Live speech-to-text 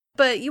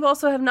but you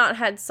also have not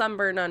had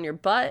sunburn on your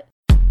butt.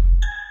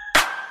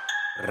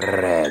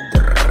 Red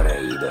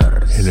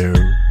Raiders. Hello.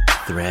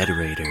 Thread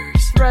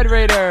Raiders. Thread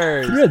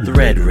Raiders.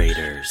 Thread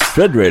Raiders.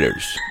 Thread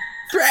Raiders.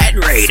 Thread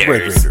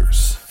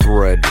Raiders.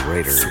 Thread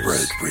Raiders.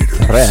 Thread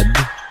Raiders.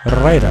 Thread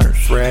Raiders.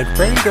 Thread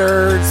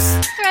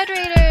Raiders. Thread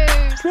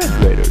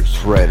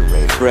Raiders. Thread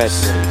Raiders.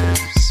 Thread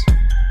Raiders.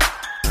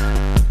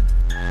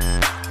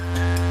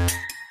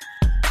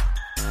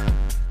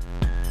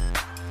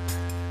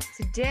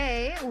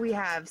 Today we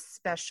have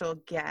special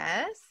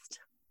guest.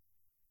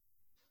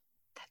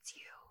 That's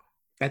you.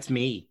 That's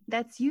me.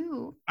 That's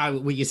you.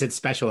 When you said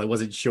special, I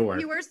wasn't sure.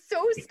 You are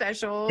so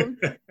special.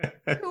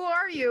 Who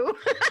are you?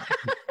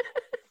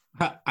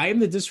 I am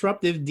the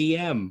Disruptive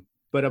DM,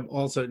 but I'm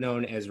also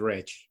known as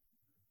Rich.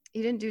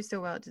 You didn't do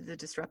so well to the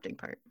disrupting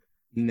part.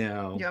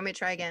 No. Do you want me to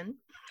try again?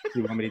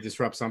 You want me to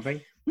disrupt something?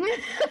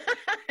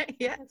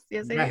 Yes, I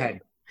Go do.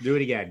 ahead. Do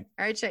it again.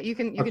 All right, Chet, you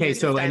can. Okay, do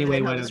so this time anyway,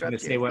 and then what I I'll was going to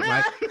disrupt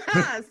say,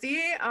 you. what?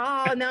 See?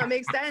 Oh, now it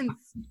makes sense.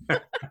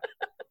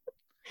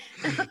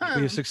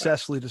 We have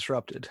successfully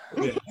disrupted.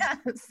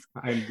 Yes.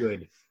 I'm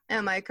good.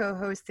 And my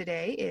co-host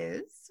today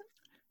is.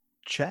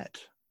 Chet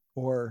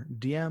or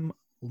DM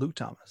Lou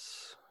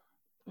Thomas.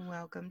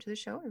 Welcome to the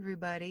show,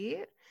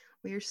 everybody.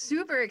 We are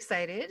super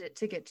excited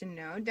to get to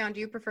know. Don,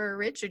 do you prefer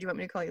Rich, or do you want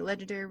me to call you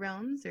Legendary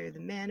Realms, or the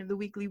man of the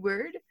weekly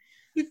word?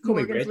 You can call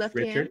me Morgan's Rich, left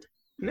Richard. hand.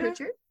 No,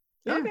 Richard?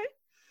 Yeah. Okay.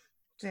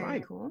 it's Very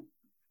fine. cool.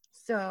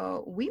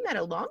 So we met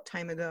a long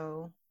time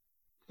ago,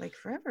 like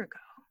forever ago.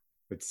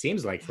 It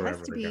seems like It forever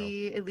has to ago.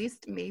 be at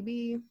least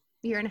maybe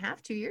a year and a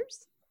half, 2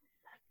 years.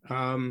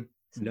 Something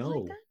No.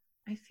 like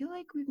that. I feel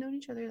like we've known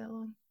each other that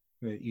long.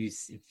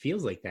 It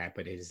feels like that,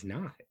 but it is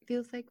not.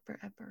 Feels like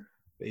forever.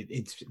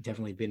 It's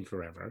definitely been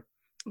forever.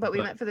 But we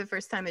But- met for the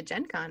first time at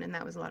Gen Con, and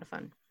that was a lot of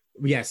fun.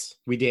 Yes,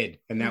 we did.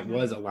 And that Mhm.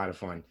 was a lot of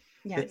fun.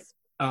 Yes.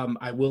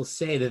 I will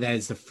say that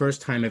is the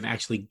first time I've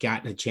actually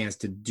gotten a chance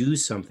to do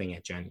something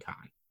at Gen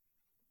Con.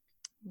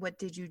 What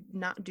did you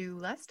not do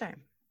last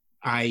time?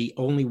 I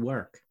only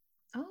work.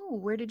 Oh,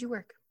 where did you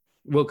work?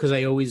 Well, because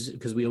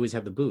we always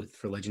have the booth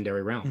for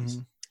Legendary Realms.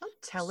 Mhm. Oh,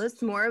 tell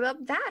us more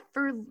about that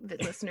for the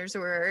listeners who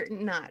are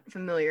not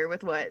familiar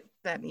with what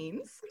that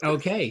means.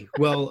 Okay.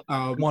 Well,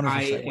 Wonderful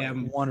I segue.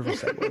 am Wonderful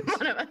segues.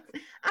 One of us.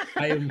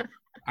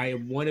 I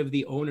am one of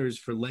the owners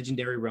for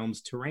Legendary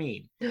Realms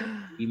Terrain.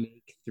 We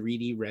make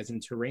 3D resin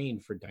terrain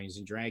for Dungeons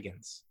and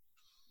Dragons.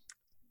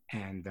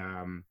 And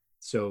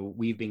so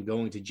we've been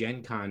going to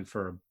Gen Con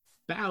for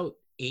about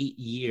 8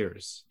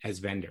 years as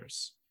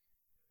vendors.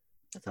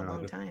 That's a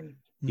long time.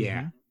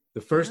 Yeah.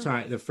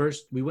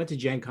 We went to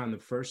Gen Con the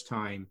first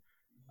time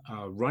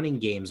running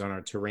games on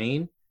our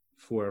terrain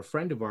for a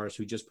friend of ours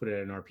who just put it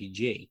at an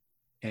RPG,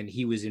 and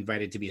he was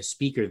invited to be a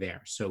speaker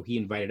there. So he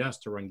invited us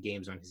to run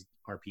games on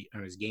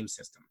his game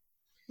system.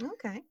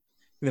 Okay. And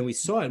then we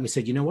saw it and we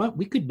said, you know what?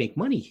 We could make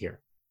money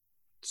here.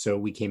 So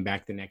we came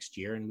back the next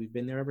year and we've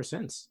been there ever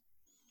since.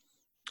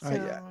 So,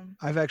 Yeah.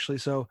 I've actually,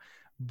 so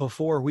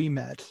before we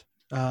met,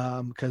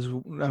 because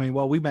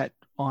we met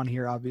on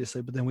here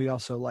obviously, but then we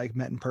also like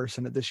met in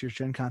person at this year's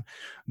Gen Con.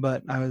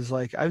 But I was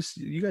like,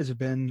 you guys have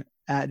been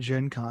at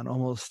Gen Con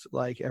almost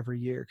like every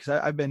year, because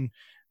I've been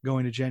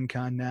going to Gen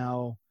Con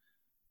now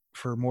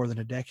for more than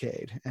a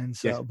decade. And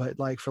so, Yeah. but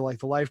like for like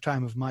the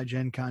lifetime of my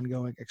Gen Con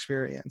going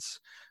experience,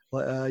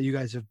 you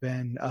guys have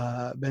been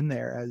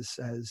there as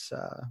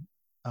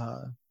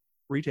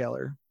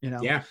retailer, you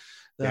know? Yeah.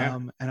 Yeah.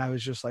 And I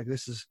was just like,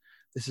 this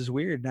is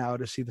weird now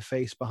to see the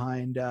face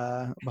behind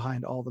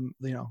all the,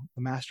 the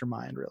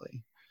mastermind,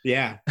 really.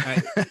 Yeah.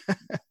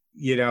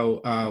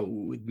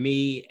 With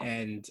me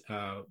and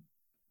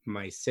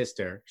my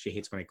sister, she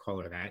hates when I call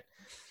her that.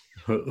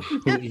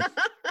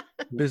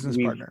 Business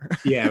partner.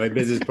 Yeah, my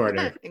business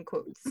partner. in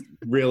quotes.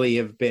 Really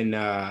have been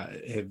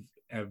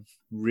have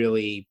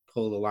really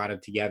pulled a lot of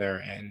together,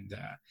 and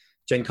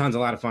Gen Con's a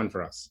lot of fun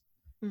for us.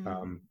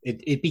 Mhm.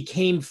 It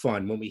became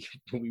fun when we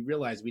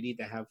realized we need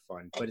to have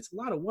fun, but it's a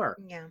lot of work.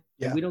 Yeah.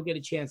 And we don't get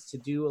a chance to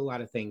do a lot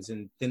of things,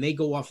 and then they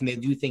go off and they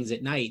do things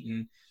at night,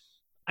 and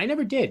I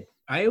never did.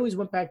 I always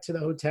went back to the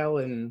hotel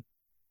and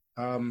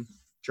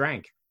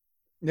drank,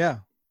 Yeah.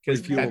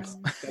 because You that's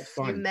You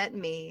fun. met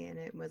me and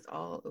it was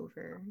all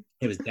over.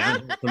 It was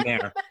downhill from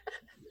there.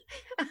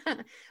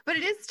 But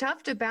it is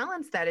tough to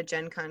balance that at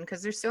Gen Con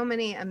because there's so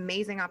many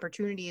amazing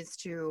opportunities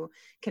to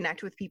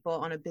connect with people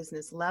on a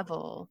business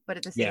level. But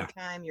at the same Yeah.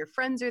 time, your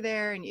friends are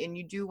there and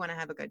you do want to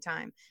have a good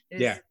time.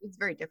 It's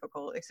very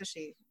difficult,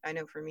 especially I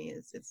know for me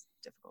it's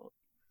difficult.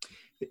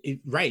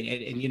 Right,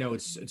 and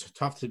it's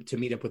tough to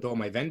meet up with all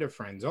my vendor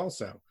friends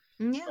also.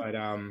 Yeah. But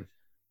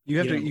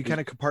You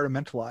kind of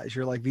compartmentalize.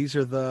 You're like, these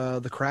are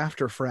the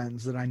crafter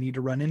friends that I need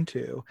to run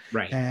into.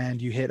 right.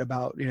 And you hit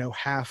about,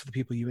 half the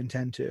people you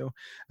intend to.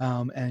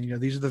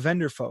 And, these are the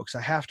vendor folks.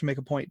 I have to make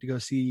a point to go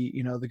see,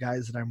 the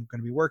guys that I'm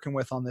going to be working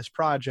with on this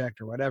project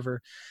or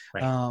whatever.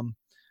 Right.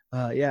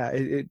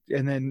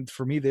 And then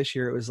for me this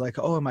year, it was like,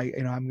 I'm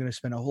going to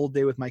spend a whole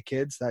day with my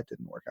kids. That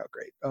didn't work out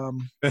great.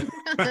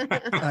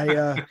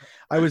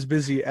 I was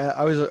busy.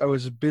 I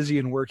was busy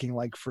and working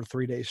like for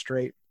 3 days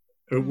straight.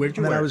 Or where'd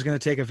you And then I work? was going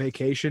to take a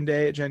vacation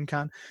day at Gen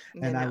Con,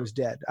 and I No, was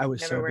dead. I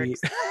was never so beat.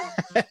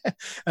 works.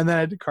 And then I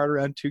had to cart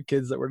around 2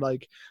 kids that were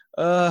like,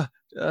 let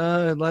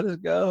us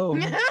go.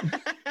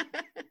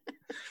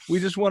 We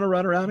just want to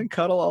run around and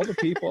cuddle all the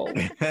people.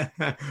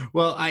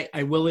 Well,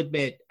 I will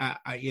admit,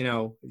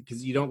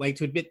 because you don't like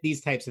to admit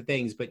these types of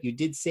things, but you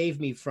did save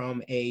me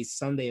from a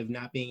Sunday of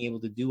not being able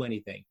to do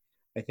anything.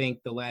 I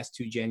think the last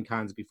 2 Gen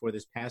Cons before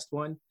this past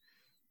one,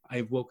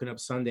 I've woken up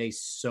Sunday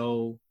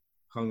so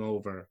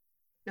hungover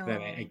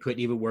that I couldn't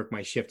even work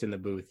my shift in the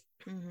booth.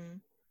 Mm-hmm.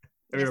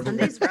 I Yeah, remember-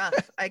 Sunday's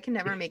rough. I can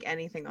never make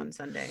anything on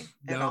Sunday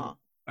at No. all.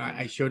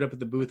 I showed up at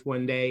the booth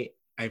one day.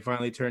 I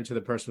finally turned to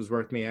the person who was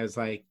working me. I was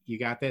like, "You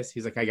got this?"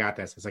 He's like, "I got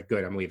this." I was like,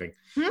 "Good, I'm leaving."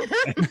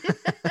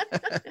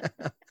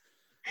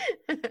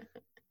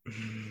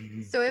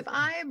 So if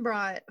I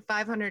brought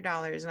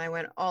 $500 and I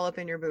went all up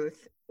in your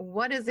booth,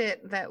 what is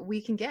it that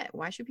we can get?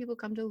 Why should people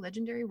come to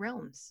Legendary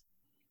Realms?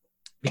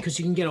 Because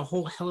you can get a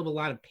whole hell of a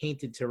lot of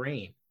painted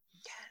terrain.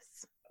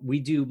 Yes. We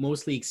do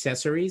mostly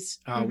accessories.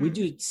 We Mhm.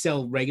 do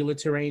sell regular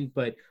terrain,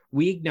 but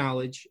we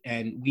acknowledge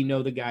and we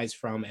know the guys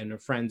from and are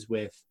friends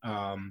with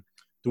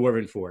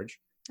Dwarven Forge.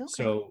 Okay.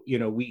 So,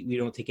 we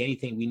don't take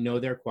anything. We know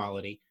their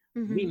quality.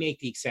 Mhm. We make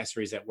the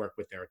accessories that work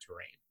with their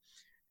terrain.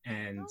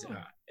 And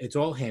Oh. it's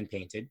all hand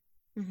painted.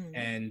 Mhm.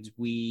 And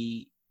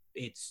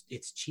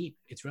it's cheap.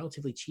 It's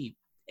relatively cheap.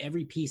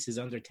 Every piece is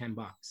under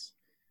 $10.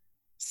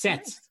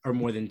 Sets Nice. are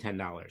more than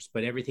 $10,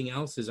 but everything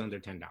else is under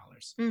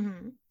 $10,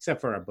 Mhm. except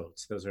for our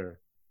boats. Those are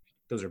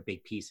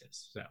big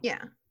pieces. So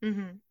Yeah.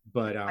 Mhm.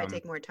 but I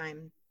take more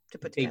time to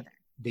put they together.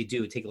 they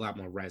do take a lot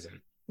more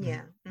resin.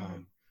 Yeah.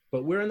 Mhm.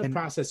 But we're in the And-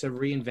 process of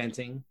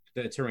reinventing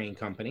the terrain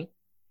company.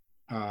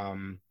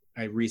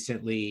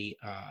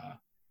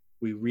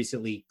 We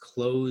recently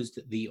closed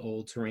the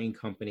old terrain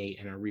company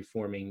and are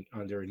reforming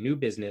under a new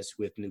business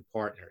with new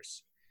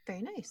partners.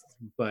 Very nice.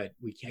 But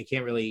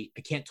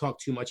I can't talk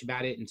too much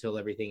about it until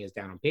everything is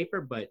down on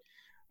paper. But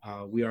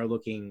we are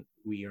looking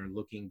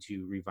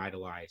to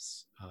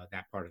revitalize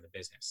that part of the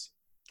business.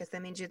 Guess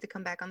that means you have to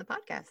come back on the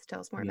podcast. Tell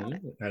us more about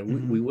it.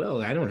 We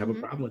will. I don't have a Mhm.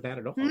 problem with that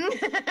at all.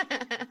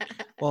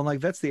 Well, and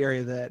like that's the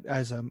area that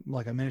as a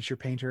miniature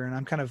painter, and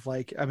I'm kind of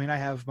like, I mean, I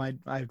have some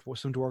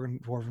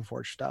dwarven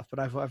forge stuff, but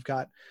I've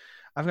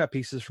got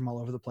pieces from all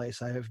over the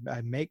place. I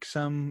make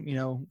some,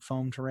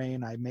 foam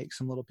terrain. I make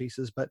some little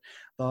pieces, but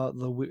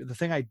the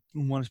thing I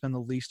want to spend the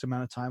least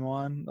amount of time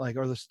on,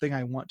 or the thing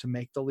I want to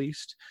make the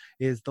least,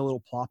 is the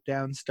little plop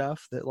down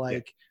stuff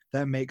that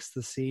that makes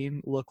the scene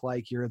look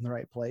like you're in the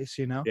right place,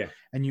 Yeah.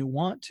 and you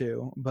want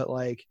to, but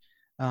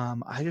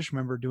I just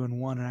remember doing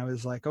one and I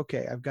was like,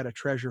 okay, I've got a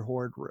treasure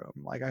hoard room.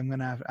 Like I'm going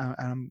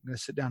to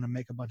sit down and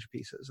make a bunch of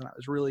pieces. And I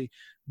was really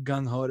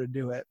gung ho to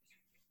do it.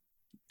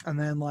 And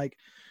then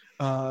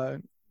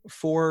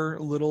 4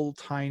 little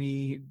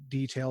tiny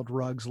detailed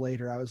rugs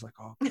later, I was like,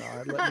 oh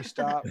God, let me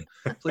stop.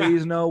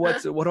 Please, no,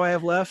 what do I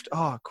have left?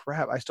 Oh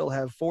crap. I still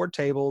have 4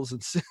 tables.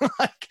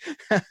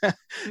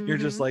 And you're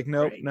just Mhm. like,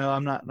 nope, Right. no,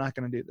 I'm not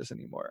going to do this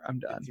anymore. I'm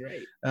done.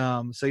 That's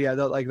right. So yeah,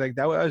 that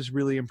I was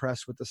really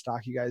impressed with the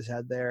stock you guys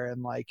had there.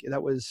 And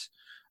it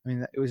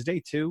was day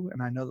 2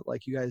 and I know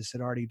that you guys had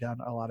already done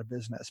a lot of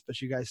business,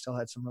 but you guys still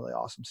had some really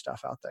awesome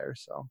stuff out there.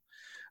 So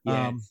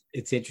Yeah,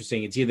 it's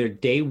interesting. It's either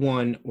day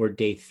 1 or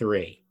day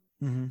 3.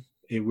 mhm.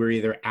 We're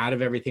either out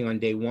of everything on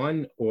day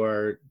 1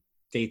 or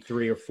day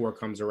 3 or 4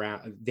 comes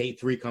around. Day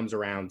 3 comes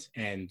around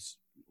and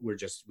we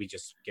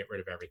just get rid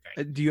of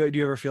everything. Do you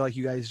ever feel like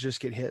you guys just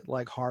get hit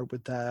hard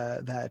with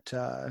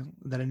that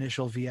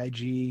initial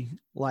VIG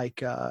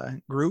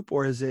group,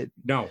 or is it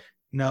No,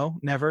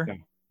 never? No.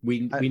 We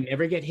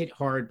never get hit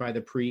hard by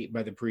the pre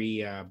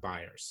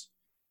buyers.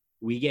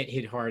 We get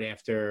hit hard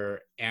after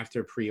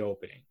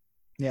pre-opening.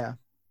 Yeah,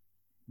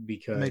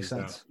 Because makes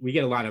sense. we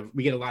get a lot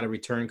of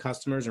return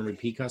customers and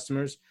repeat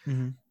customers,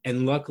 Mhm.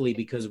 and luckily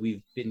because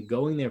we've been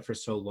going there for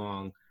so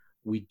long,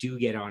 we do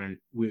get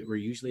we're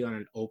usually on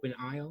an open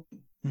aisle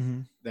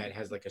Mhm. that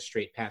has a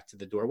straight path to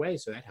the doorway,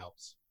 so that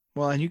helps.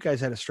 Well, and you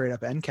guys had a straight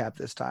up end cap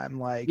this time,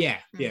 Yeah,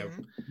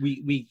 Mhm.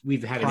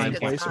 we've had Prime an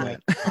end cap for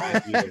placement.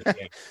 5 years.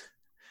 Yeah.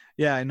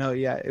 Yeah, I know.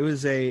 Yeah, it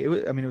was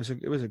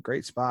a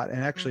great spot, and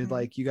actually,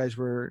 Mhm. you guys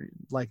were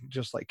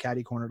just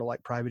catty corner to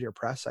Privateer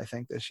Press, I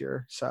think, this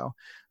year. So,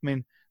 I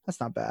mean, that's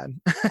not bad.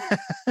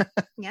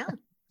 Yeah,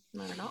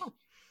 not at all.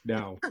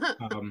 No,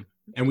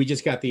 and we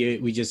just got the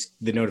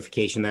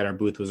notification that our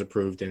booth was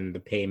approved and the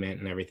payment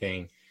and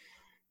everything.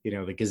 The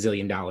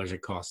gazillion dollars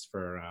it costs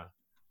for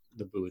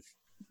the booth,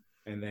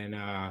 and then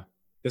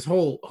this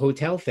whole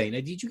hotel thing.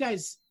 Now, did you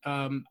guys?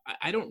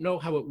 I don't know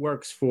how it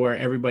works for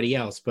everybody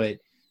else, but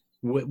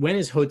when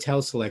is hotel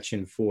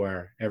selection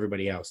for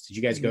everybody else? Did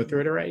you guys go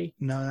through it already?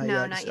 No, not No,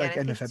 yet. not It's yet. I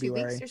end of think 2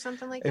 February. weeks or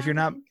something like If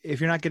that.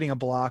 you're not getting a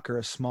block or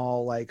a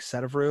small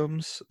set of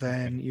rooms,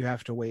 then you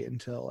have to wait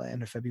until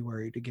end of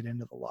February to get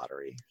into the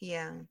lottery.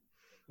 Yeah. Oh,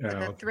 But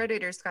the okay. Thread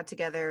Raiders got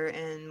together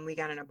and we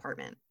got an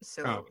apartment,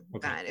 so Oh,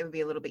 okay. that it would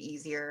be a little bit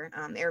easier.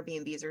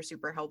 Airbnbs are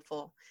super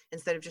helpful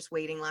instead of just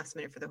waiting last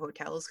minute for the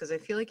hotels, because I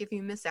feel like if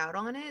you miss out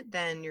on it,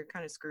 then you're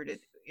kind of screwed.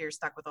 You're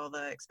stuck with all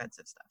the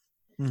expensive stuff.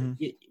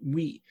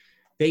 Mhm.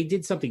 They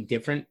did something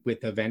different with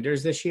the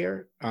vendors this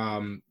year.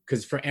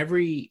 Because for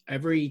every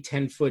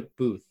 10-foot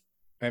booth,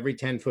 every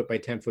 10-foot by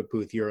 10-foot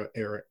booth, you're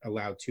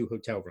allowed 2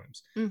 hotel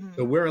rooms. Mhm.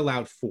 So we're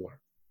allowed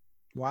 4.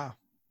 Wow.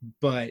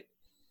 But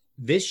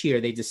this year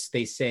they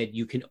said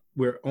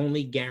we're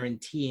only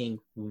guaranteeing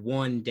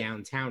 1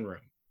 downtown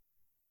room.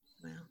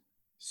 Wow.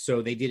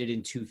 So they did it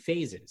in 2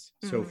 phases.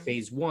 So Mhm.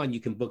 phase 1, you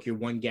can book your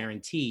 1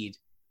 guaranteed,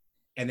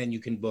 and then you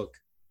can book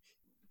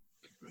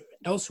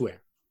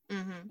elsewhere.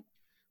 Mhm.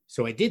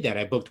 So I did that.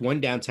 I booked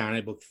 1 downtown.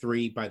 I booked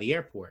 3 by the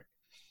airport.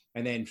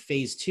 And then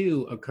phase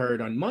 2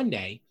 occurred on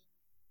Monday.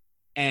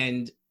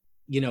 And,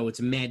 it's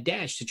a mad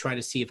dash to try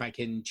to see if I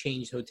can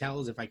change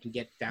hotels, if I can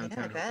get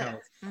downtown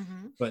hotels.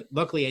 Mhm. But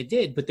luckily I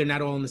did, but they're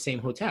not all in the same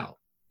hotel.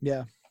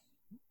 Yeah.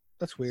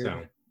 That's weird.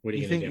 So what are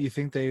you You going think to do? you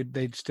think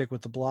they'd stick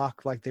with the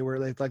block like they were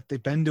like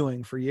they've been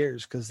doing for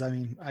years? Because I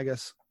mean, I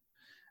guess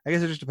it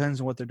just depends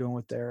on what they're doing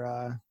with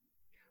their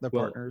Well,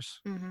 partners.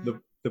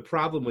 Mhm. The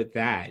problem with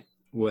that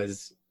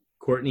was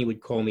Courtney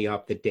would call me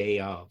up the day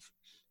of,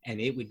 and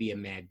it would be a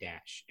mad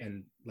dash.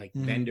 And like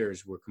Mhm.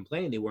 vendors were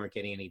complaining they weren't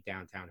getting any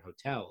downtown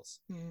hotels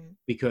Mhm.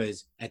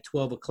 because at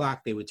 12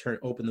 o'clock they would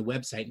open the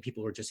website and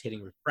people were just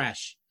hitting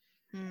refresh.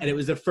 Mhm. And it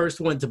was the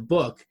first one to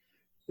book.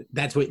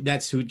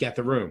 That's who'd get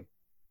the room.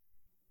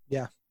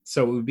 Yeah.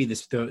 So it would be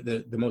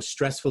the most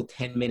stressful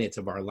 10 minutes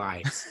of our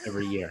lives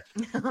every year.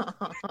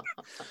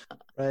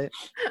 Right.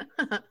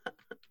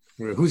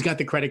 Who's got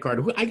the credit card?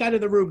 I got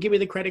in the room. Give me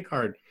the credit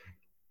card.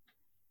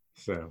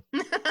 So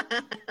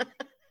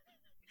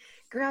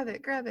grab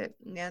it.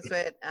 Yeah, that's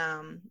what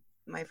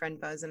my friend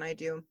Buzz and I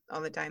do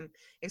all the time,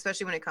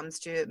 especially when it comes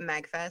to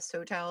MagFest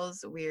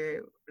hotels.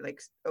 We're like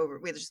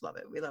we just love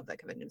it. We love that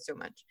convention so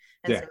much.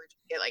 And Yeah. so we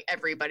just get like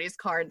everybody's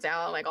cards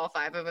out, like all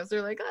 5 of us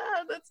are like,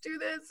 let's do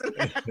this.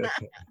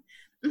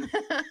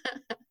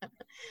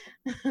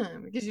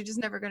 Because you're just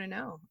never going to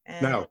know.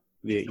 And no,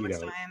 so much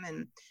time,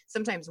 and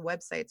sometimes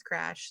websites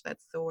crash.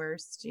 That's the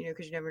worst,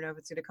 because you never know if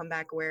it's going to come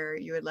back where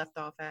you had left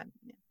off at.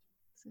 Yeah.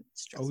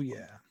 It's stressful. Oh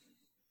yeah.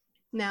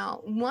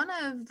 Now, one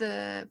of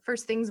the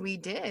first things we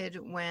did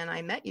when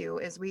I met you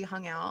is we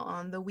hung out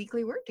on the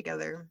weekly word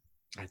together.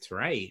 That's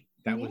right.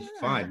 That was Yeah.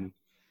 fun.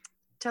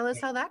 Tell us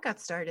how that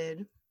got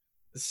started.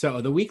 So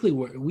the weekly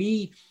word,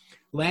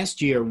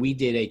 last year we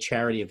did a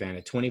charity event,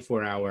 a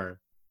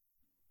 24-hour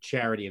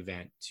charity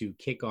event to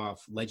kick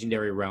off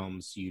Legendary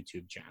Realms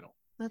YouTube channel.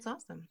 That's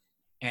awesome.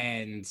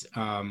 And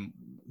 3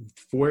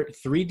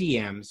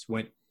 DMs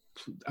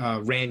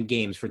ran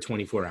games for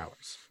 24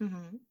 hours.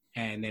 Mm-hmm.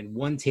 And then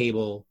 1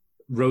 table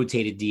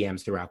rotated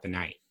DMs throughout the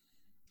night.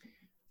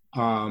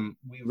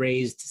 We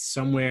raised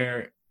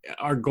somewhere,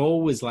 our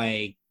goal was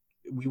like,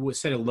 we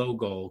set a low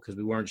goal because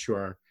we weren't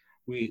sure.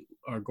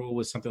 Our goal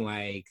was something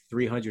like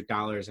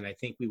 $300, and I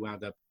think we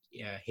wound up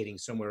hitting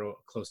somewhere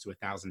close to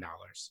 $1,000.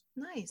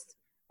 Nice.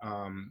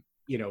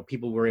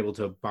 People were able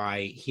to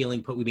buy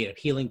we made up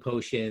healing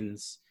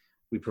potions.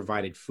 We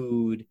provided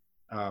food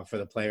for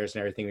the players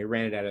and everything. We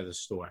ran it out of the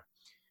store.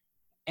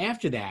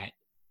 After that,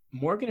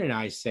 Morgan and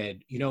I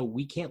said,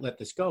 we can't let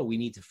this go. We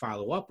need to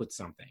follow up with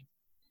something.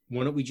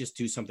 Why don't we just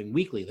do something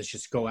weekly? Let's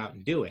just go out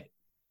and do it.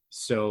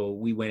 So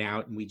we went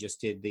out and we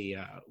just did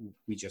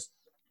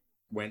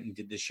went and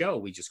did the show.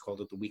 We just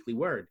called it the Weekly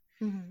Word.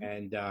 Mm-hmm.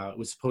 And it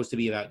was supposed to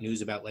be about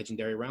news about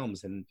Legendary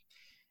Realms. And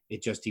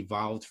it just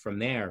evolved from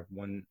there.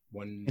 One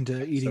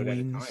into eating episode at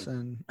a wings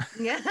time.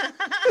 and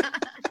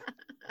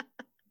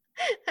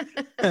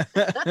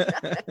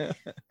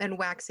And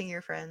waxing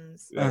your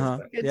friends. Uh-huh.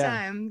 Good Yeah.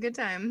 time. Good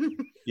time.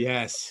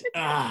 Yes.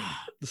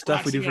 the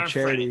stuff we do for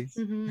Waxing our charity.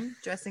 Mm-hmm.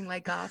 Dressing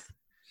like goth.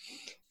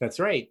 That's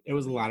right. It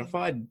was a lot of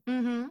fun.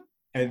 Mm-hmm.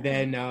 And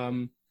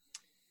then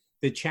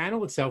the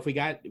channel itself, we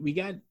got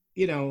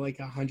like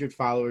 100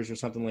 followers or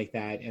something like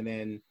that. And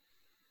then,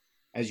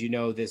 as you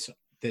know, this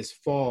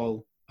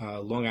fall,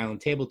 Long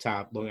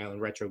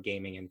Island Retro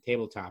Gaming and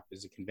Tabletop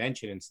is a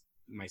convention, and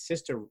my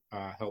sister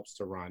helps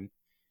to run.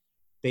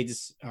 I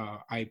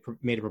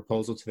made a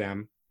proposal to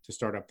them to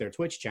start up their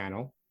Twitch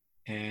channel,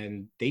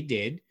 and they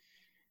did.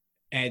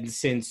 And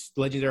since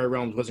Legendary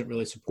Realms wasn't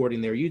really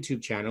supporting their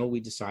YouTube channel, we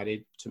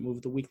decided to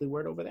move the Weekly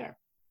Word over there.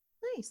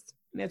 Nice.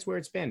 And that's where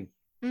it's been.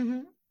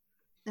 Mm-hmm.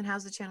 And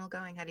how's the channel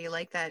going? How do you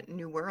like that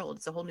new world?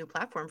 It's a whole new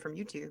platform from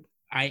YouTube.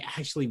 I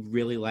actually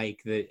really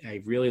like the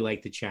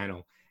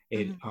channel.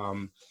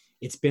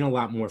 It's been a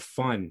lot more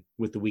fun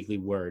with the Weekly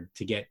Word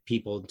to get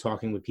people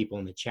talking with people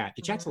in the chat.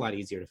 The chat's a lot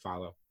easier to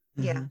follow.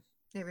 Yeah, Mhm.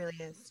 it really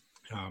is.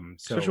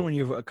 Especially when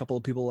you have a couple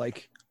of people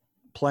like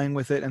playing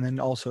with it and then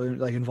also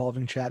like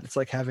involving chat. It's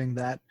like having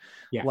that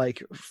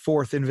like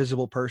 4th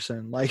invisible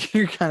person. Like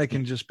you kind of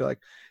can just be like,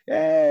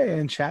 hey,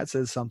 and chat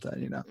says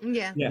something,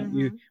 Yeah. Yeah.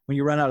 Mm-hmm. When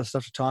you run out of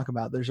stuff to talk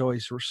about, there's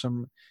always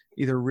some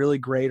either really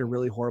great or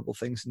really horrible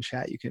things in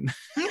chat you can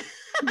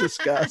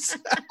discuss.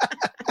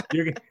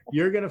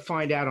 You're gonna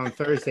find out on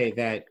Thursday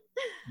that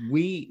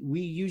we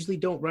usually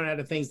don't run out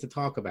of things to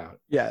talk about.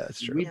 Yeah,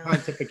 that's true. We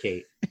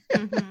pontificate.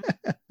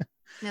 Mm-hmm.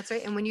 That's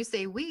right. And when you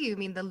say we, you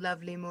mean the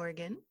lovely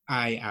Morgan.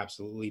 I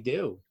absolutely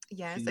do.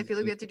 Yes, I She's- feel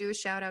like we have to do a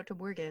shout out to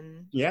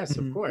Morgan. Yes,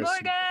 of Mhm. course.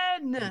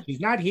 Morgan! She's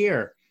not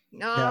here.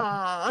 No.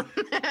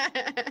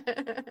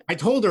 I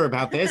told her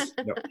about this.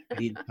 No, I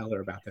didn't tell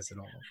her about this at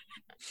all.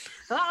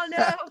 Oh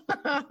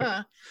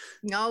no.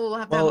 No, we'll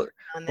have to Well- have Morgan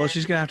on Well, then.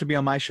 she's gonna have to be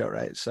on my show,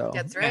 right? So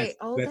That's right. Yes,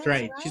 Oh, that's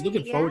right. She's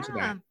looking forward to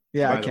that.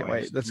 yeah, by I the can't way.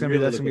 wait. She's That's really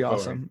gonna be looking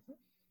awesome.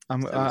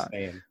 I'm So I'm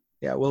saying.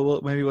 yeah.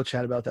 Well, maybe we'll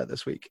chat about that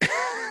this week.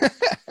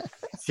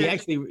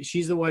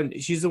 She's the one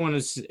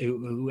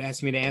who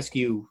asked me to ask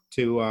you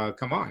to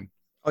come on.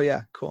 Oh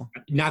yeah, cool.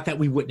 Not that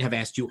we wouldn't have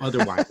asked you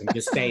otherwise. I'm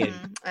just saying.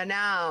 And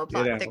now,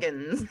 plot know.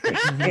 thickens.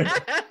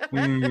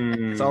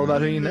 It's all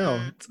about who you know.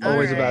 It's All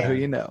always about who right.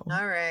 you know.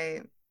 All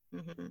right.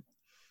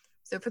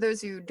 So for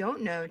those who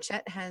don't know,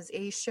 Chet has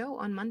a show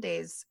on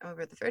Mondays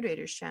over at the Thread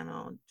Raiders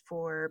channel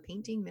for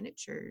painting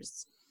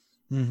miniatures.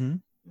 Mm-hmm.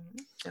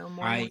 So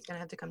Morgan's going to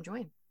have to come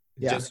join.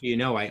 Yeah. Just so you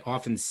know, I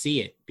often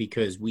see it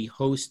because we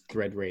host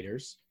Thread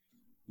Raiders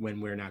when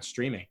we're not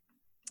streaming.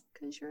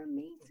 Because you're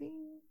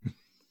amazing.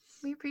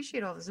 We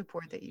appreciate all the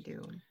support that you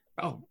do.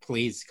 Oh,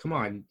 please, come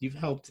on. You've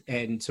helped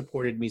and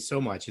supported me so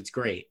much. It's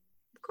great.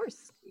 Of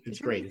course. It's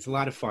Sure. great. It's a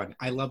lot of fun.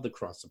 I love the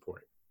cross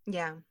support.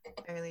 Yeah,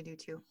 I really do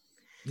too.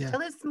 Yeah.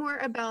 Tell us more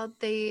about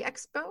the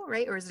expo,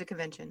 right? Or is it a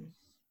convention?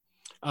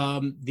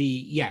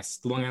 The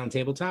Long Island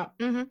Tabletop.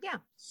 Yeah.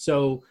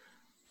 So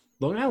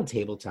Long Island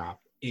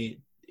Tabletop, it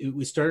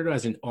was started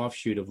as an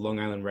offshoot of Long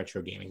Island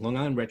Retro Gaming. Long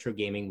Island Retro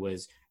Gaming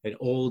was an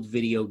old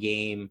video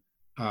game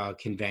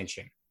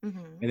convention.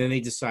 And then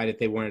they decided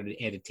they wanted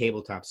to add a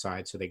tabletop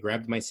side. So they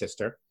grabbed my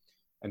sister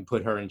and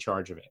put her in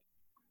charge of it.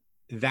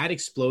 That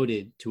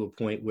exploded to a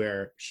point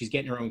where she's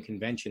getting her own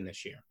convention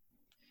this year.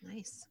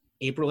 Nice.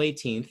 April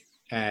 18th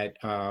at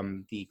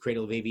the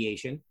Cradle of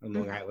Aviation on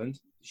Long Island.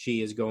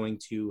 She is going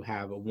to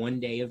have a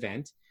one-day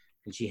event,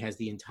 and she has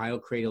the entire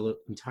Cradle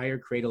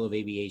of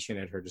Aviation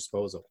at her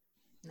disposal.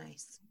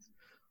 Nice.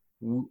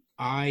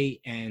 I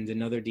and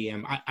another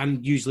DM, I'm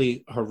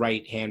usually her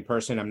right-hand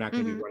person. I'm not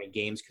going to Mhm. be running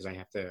games because I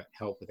have to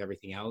help with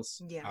everything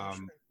else. Yeah.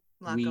 Sure.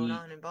 A lot going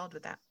on involved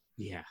with that.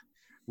 Yeah.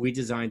 We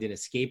designed an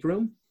escape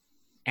room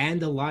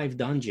and a live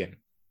dungeon.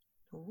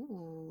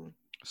 Ooh.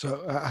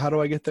 So how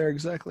do I get there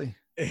exactly?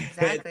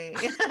 Exactly.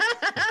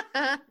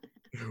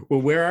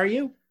 Well, where are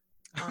you?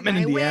 On I'm in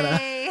my Indiana.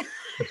 way.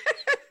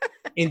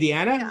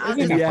 Indiana? Yeah, Isn't that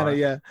Indiana, far?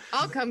 yeah.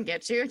 I'll come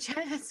get you.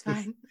 That's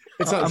fine.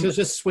 It's not, so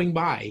just swing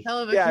by. Hell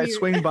of a Yeah, commute.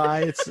 swing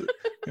by.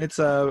 It's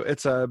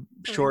a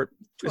short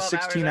 12 hours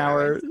 16 an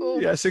hour hour. Cool.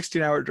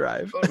 16-hour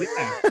drive. Oh,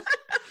 Yeah.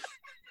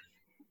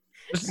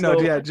 No,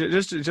 So- yeah,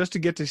 just to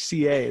get to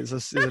CA is a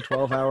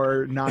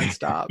 12-hour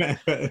nonstop.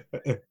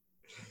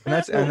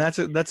 And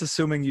that's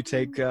assuming you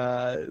take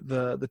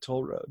the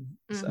toll road.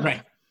 So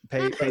Right.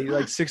 pay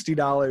like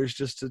 $60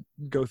 just to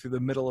go through the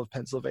middle of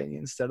Pennsylvania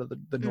instead of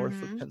the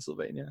north of Mhm.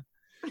 Pennsylvania.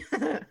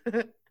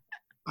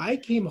 I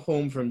came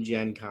home from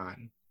Gen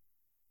Con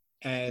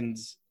and,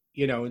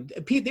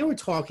 they were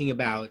talking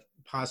about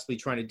possibly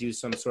trying to do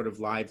some sort of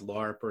live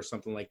LARP or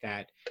something like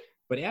that.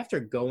 But after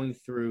going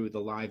through the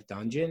live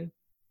dungeon,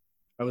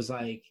 I was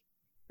like,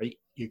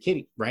 you're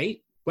kidding,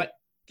 right? But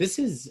this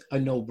is a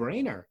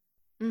no-brainer.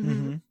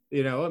 Mhm.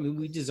 Mhm.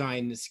 We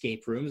designed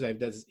escape rooms. I've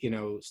done,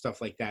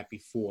 stuff like that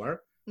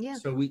before. Yeah.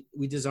 So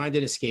we designed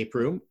an escape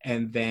room,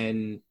 and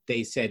then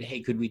they said,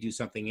 hey, could we do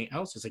something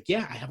else? It's like,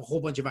 yeah, I have a whole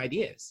bunch of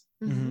ideas.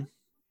 Mhm.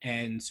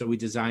 And so we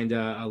designed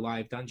a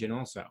live dungeon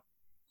also.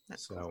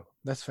 That's So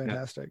That's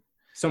fantastic.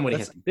 somebody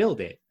That's- has to build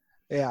it.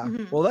 Yeah.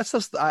 Mhm. Well, that's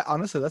just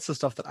honestly that's the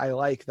stuff that I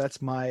like.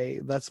 That's my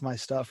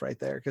stuff right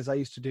there because I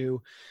used to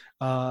do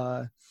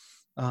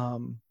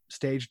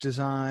stage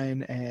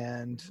design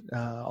and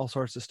all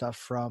sorts of stuff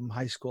from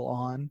high school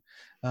on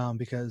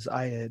because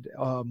I had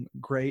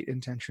great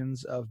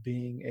intentions of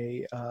being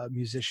a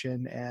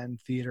musician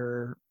and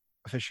theater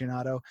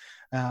aficionado,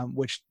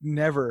 which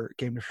never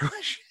came to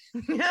fruition.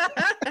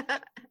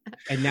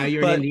 And now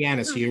you're But- in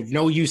Indiana, so you're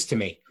no use to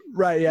me.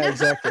 Right. Yeah,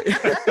 exactly.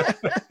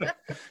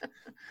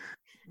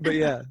 But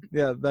yeah,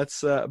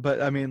 that's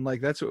but I mean,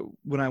 like that's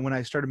when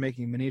I started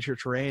making miniature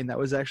terrain, that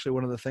was actually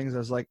one of the things I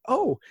was like,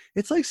 oh,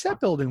 it's like set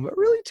building but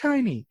really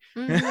tiny.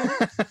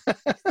 Mhm.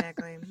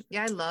 Exactly.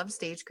 Yeah, I love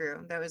stage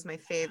crew. That was my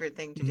favorite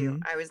thing to do.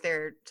 Mhm. I was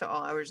there to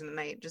all hours of the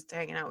night, just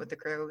hanging out with the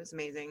crew. It was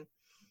amazing.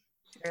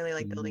 I really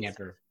like building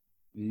stuff.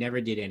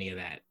 Never did any of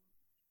that.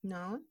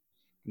 No,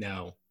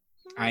 No.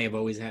 I have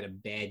always had a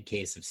bad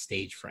case of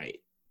stage fright.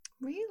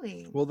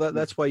 really. Well,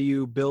 that's why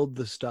you build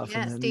the stuff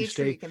Yeah, and then you stage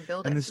crew. stay You can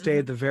build and it. then stay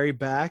at the very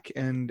back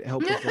and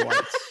help with the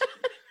lights.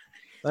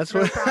 That's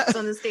Throw what props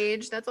on the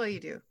stage. That's all you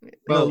do. No,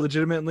 Well-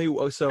 legitimately.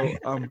 So,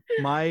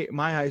 my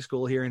high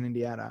school here in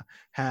Indiana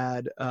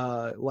had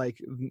like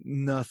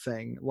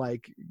nothing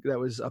like that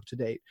was up to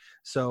date.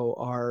 So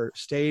our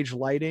stage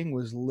lighting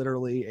was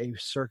literally a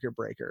circuit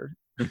breaker.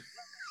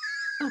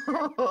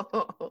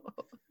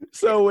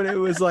 So when it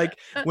was like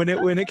when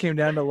it came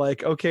down to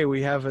like, okay,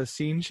 we have a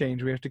scene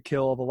change, we have to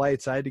kill all the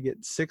lights. I had to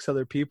get 6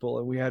 other people,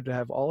 and we had to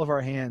have all of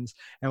our hands,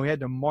 and we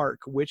had to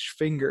mark which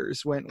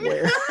fingers went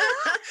where.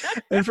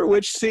 and for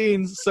which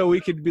scenes, so we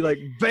could be like,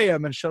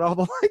 bam, and shut all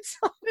the lights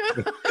on.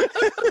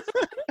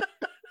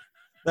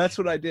 That's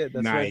what I did.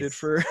 That's what I did Nice.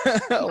 for a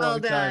Well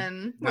long time.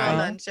 done. Well Uh-huh.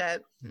 done,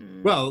 Chet.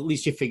 Mm. Well, at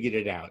least you figured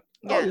it out.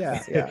 Oh,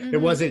 yeah, yeah.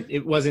 Mhm.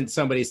 It wasn't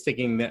somebody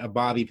sticking a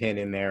bobby pin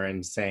in there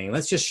and saying,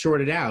 let's just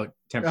short it out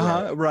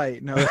temporarily.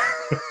 Right. No.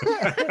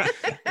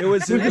 It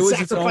was We can its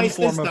own sacrifice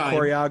form this of time.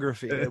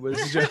 choreography. It was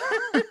just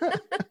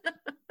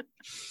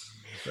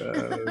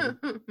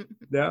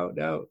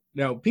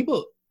No.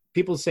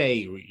 People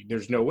say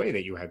there's no way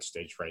that you had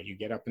stage fright. You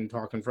get up and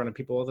talk in front of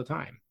people all the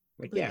time.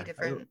 Like, Completely yeah,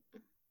 different.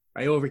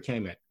 I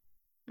overcame it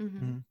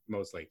Mhm.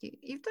 mostly.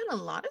 You've done a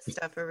lot of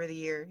stuff over the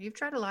year. You've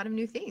tried a lot of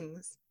new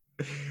things.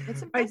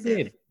 That's I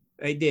impressive.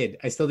 did.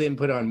 I still didn't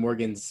put on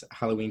Morgan's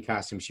Halloween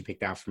costume she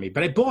picked out for me,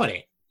 but I bought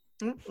it.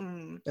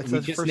 Mm-mm. that's We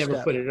the just first never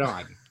step. put it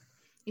on.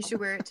 You should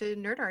wear it to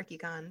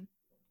Nerdarchycon.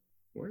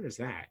 Where is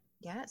that?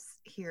 Yes,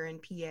 here in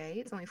PA.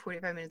 It's only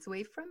 45 minutes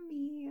away from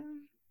me.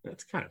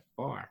 That's kind of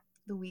far.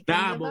 The weekend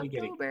Nah, of I'm only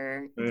kidding.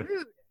 October. Uh.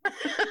 Rude.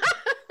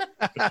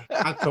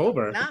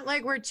 October. Not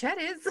like where Chet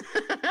is.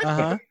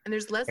 Uh-huh. And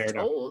there's less Fair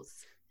enough.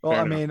 tolls. Well,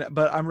 Fair I enough. mean,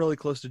 but I'm really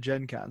close to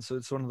Gen Con, so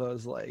it's one of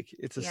those like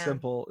it's a Yeah.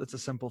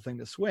 simple thing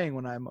to swing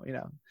when I'm,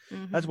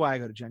 that's Mhm. why I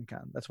go to Gen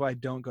Con. That's why I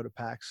don't go to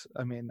PAX.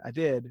 I mean, I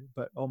did,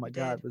 but oh my You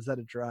God, did. was that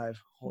a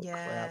drive? Holy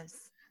crap.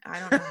 Yes. I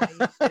don't know how you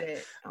did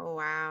it. Oh,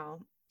 wow.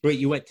 Wait,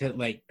 you went to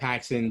like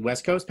PAX in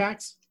West Coast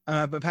PAX?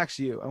 But PAX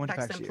U. I went to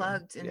PAX PAX U.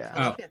 Unplugged in Yeah.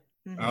 Philadelphia.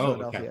 Mhm. Oh,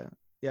 Philadelphia.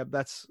 Yeah,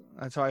 that's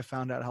how I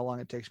found out how long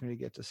it takes me to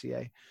get to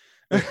CA.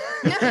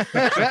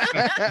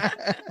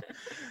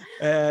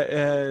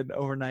 An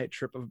overnight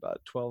trip of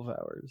about 12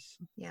 hours.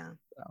 Yeah.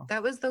 So.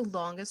 That was the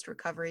longest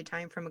recovery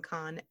time from a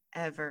con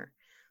ever.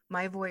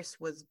 My voice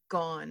was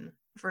gone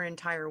for an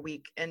entire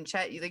week. And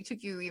Chet, it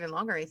took you even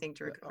longer, I think,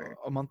 to recover.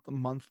 A month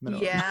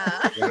minimum.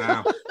 Yeah.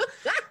 Wow.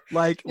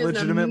 Like It was an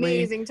legitimately,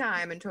 amazing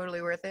time and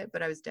totally worth it,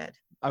 but I was dead.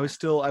 I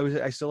still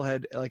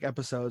had like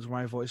episodes where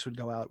my voice would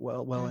go out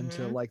well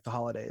into Mhm. like the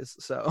holidays.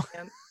 So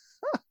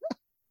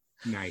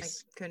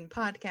Nice. I couldn't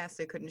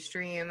podcast, I couldn't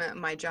stream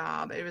my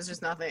job. It was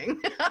just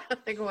nothing.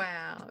 Like,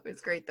 wow. It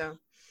was great though.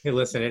 Hey,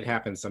 listen, it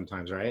happens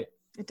sometimes, right?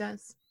 It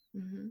does.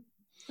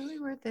 Totally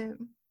worth it.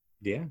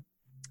 Yeah,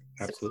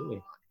 absolutely.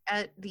 So,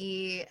 at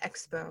the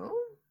expo,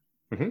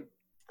 Mhm.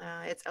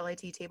 It's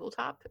LIT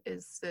Tabletop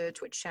is the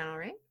Twitch channel,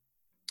 right?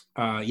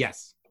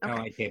 Yes, Okay.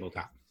 LI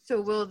Tabletop.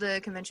 So will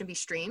the convention be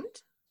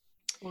streamed?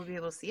 Will we be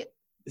able to see it?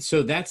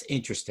 So that's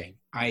interesting.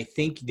 I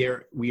think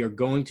we are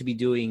going to be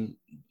doing,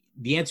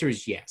 the answer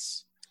is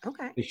yes.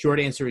 Okay. The short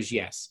answer is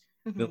yes.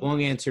 The Mhm.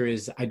 long answer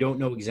is I don't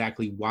know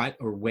exactly what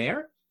or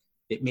where.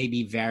 It may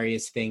be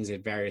various things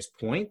at various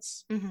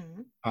points.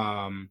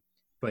 Mhm.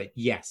 But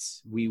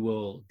yes, we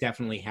will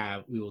definitely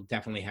have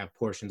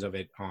portions of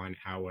it on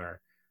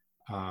our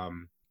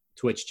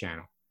Twitch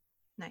channel.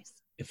 Nice.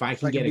 If I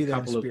so I can can get be a there in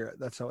couple of spirit.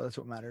 That's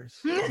what matters.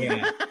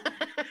 Yeah.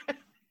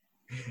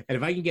 And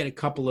if I can get a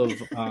couple of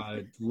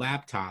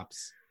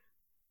laptops,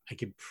 I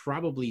could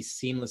probably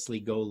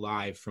seamlessly go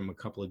live from a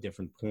couple of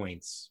different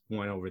points,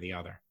 one over the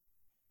other.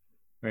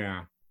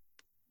 Yeah,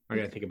 I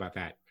got to think about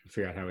that and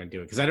figure out how I'm gonna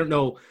do it because I don't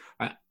know.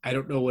 I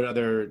don't know what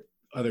other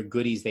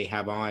goodies they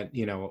have on.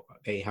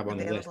 They have on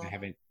the list.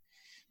 Available.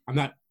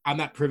 I'm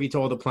not privy to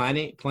all the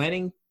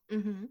planning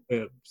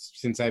Mhm.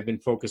 since I've been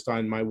focused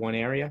on my one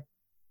area.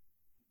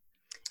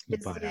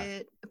 Is But,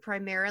 it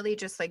primarily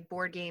just like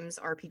board games,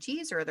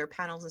 RPGs, or are there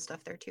panels and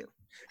stuff there too?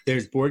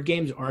 there's board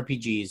games,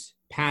 RPGs,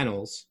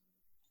 panels.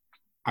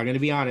 I'm going to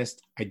be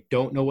honest. I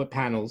don't know what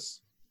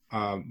panels.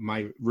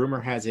 My rumor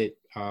has it.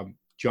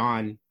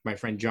 John, my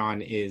friend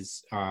John,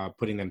 is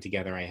putting them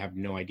together. I have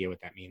no idea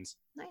what that means.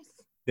 Nice.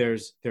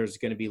 There's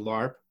going to be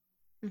LARP.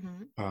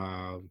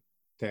 Mhm.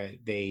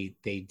 That they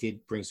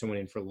did bring someone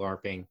in for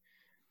LARPing,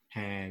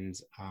 and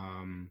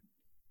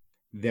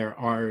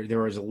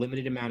there is a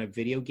limited amount of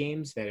video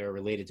games that are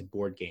related to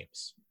board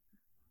games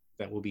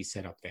that will be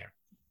set up there.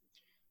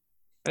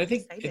 And I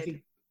think they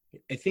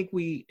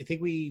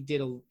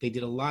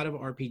did a lot of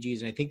RPGs,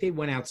 and I think they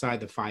went outside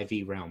the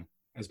 5e realm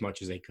as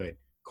much as they could.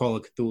 Call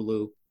of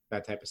Cthulhu,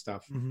 that type of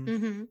stuff. Mhm.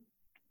 Mhm.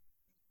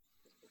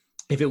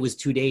 If it was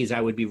 2 days, I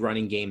would be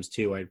running games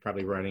too. I'd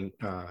probably running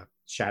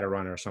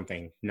Shadowrun or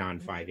something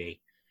non-5e.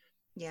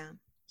 Yeah.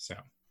 So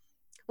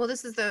Well,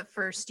 this is the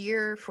first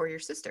year for your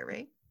sister,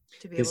 right?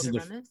 To be This able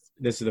to is run this.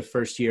 this is the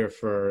first year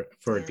for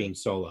Yeah. it being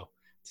solo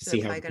to So see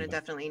it's how. probably it going to goes.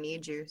 definitely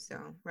need you.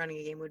 So running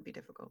a game would be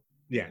difficult.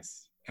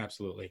 Yes,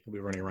 absolutely. We'll be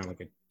running around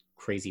like a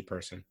crazy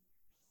person.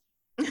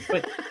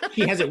 But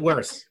she has it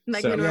worse.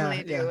 Like so we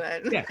normally Yeah,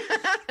 do. yeah.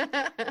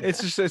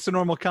 It's a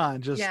normal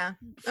con, just yeah.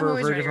 for I'm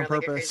always a running different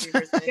around purpose.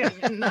 Like a crazy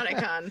person, not a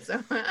con.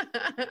 So.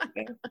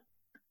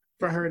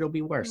 for her, it'll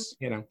be worse.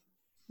 Yeah.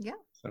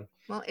 So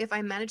Well, if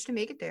I manage to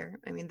make it there,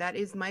 I mean, that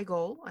is my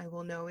goal. I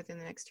will know within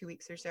the next 2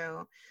 weeks or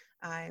so.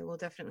 I will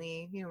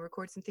definitely,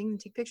 record some things and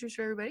take pictures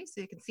for everybody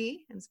so you can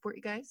see and support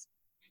you guys.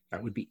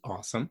 that would be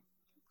awesome. Of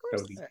That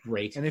course. would be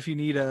great. And if you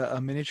need a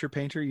miniature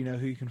painter, you know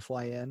who you can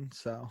fly in.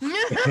 So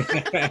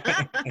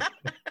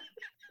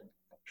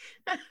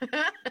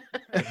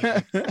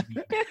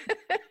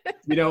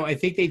I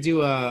think they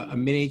do a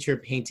miniature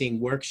painting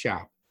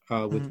workshop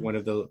with one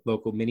of the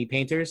local mini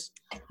painters.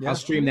 Yeah. I'll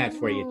stream that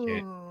for you,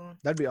 Chet. Ooh.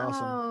 That'd be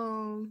awesome.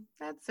 Oh,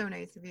 that's so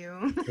nice of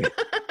you.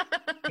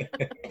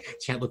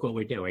 Chet, look what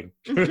we're doing.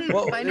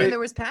 Well, if I knew there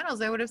was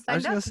panels, I would have I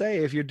was signed gonna up. say,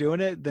 if you're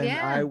doing it, then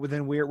Yeah.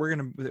 then we're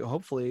gonna,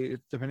 hopefully,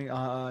 depending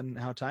on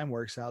how time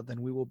works out,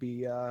 then we'll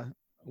be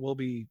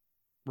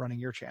running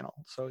your channel,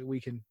 so we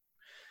can.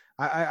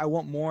 I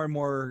want more and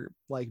more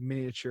like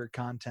miniature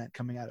content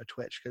coming out of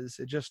Twitch, because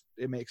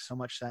it makes so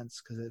much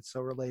sense, because it's so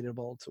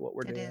relatable to what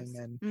we're It doing, is.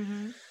 and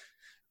Mhm.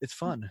 it's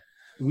fun.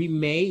 We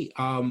may,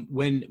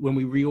 when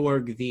we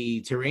reorg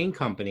the terrain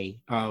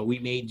company, we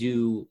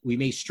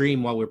may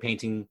stream while we're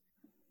painting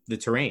the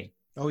terrain.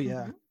 Oh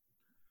yeah. Mhm.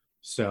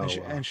 So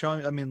And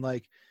showing, I mean,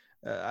 like,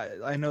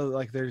 I know,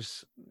 like,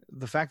 there's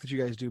the fact that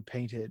you guys do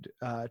painted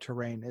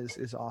terrain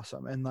is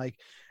awesome, and like,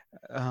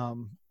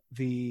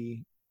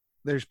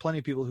 there's plenty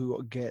of people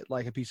who get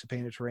like a piece of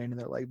painted terrain and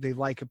they're like, they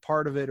like a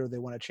part of it or they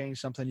want to change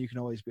something. You can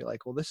always be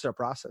like, well, this is our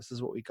process. This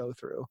is what we go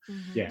through,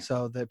 Mhm. Yeah.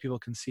 so that people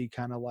can see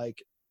kind of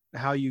like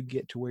how you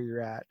get to where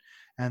you're at,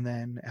 and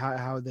then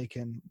how they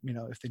can,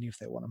 if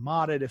they want to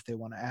mod it, if they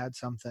want to add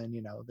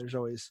something, there's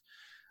always.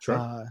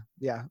 sure.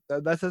 Yeah,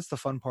 that's the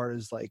fun part,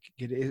 is like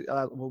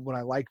what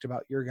I liked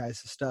about your guys'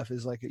 stuff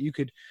is like you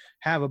could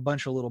have a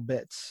bunch of little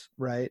bits,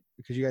 right?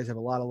 Because you guys have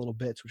a lot of little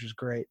bits, which is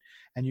great,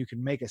 and you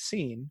can make a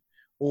scene,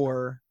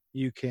 or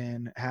you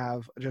can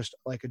have just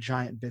like a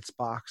giant bits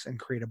box and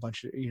create a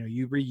bunch of,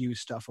 you reuse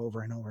stuff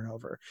over and over and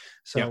over.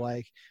 So Yeah.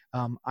 like,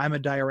 I'm a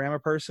diorama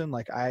person.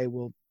 Like I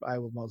will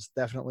most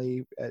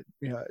definitely at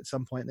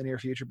some point in the near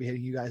future be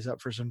hitting you guys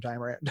up for some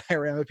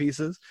diorama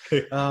pieces,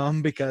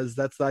 because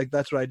that's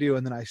what I do,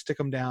 and then I stick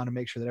them down and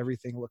make sure that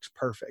everything looks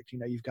perfect.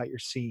 You've got your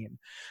scene,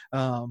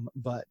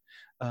 but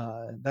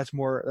that's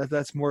more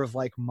of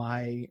like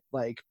my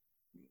like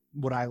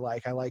what I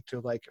like. I like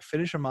to like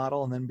finish a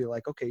model and then be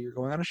like, okay, you're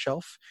going on a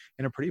shelf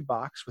in a pretty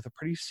box with a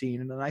pretty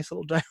scene and a nice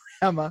little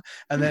diorama,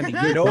 and then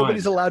You're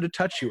nobody's done. allowed to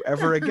touch you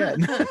ever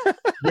again.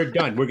 You're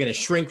done. We're gonna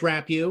shrink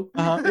wrap you.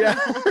 Yeah.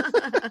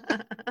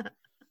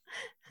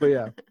 But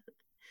yeah,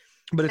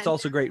 but it's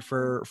also great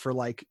for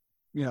like,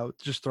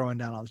 just throwing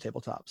down on the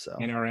tabletop. So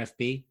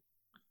NRFB,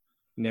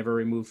 never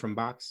removed from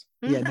box.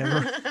 yeah,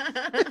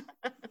 never.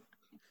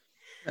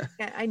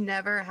 Yeah, I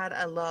never had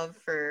a love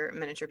for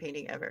miniature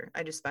painting ever.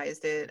 I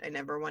despised it. I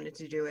never wanted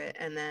to do it.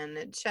 And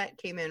then Chet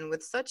came in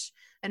with such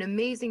an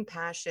amazing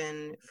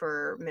passion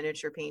for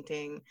miniature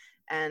painting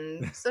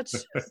and such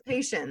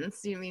patience.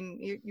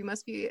 You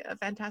must be a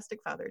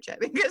fantastic father, Chet,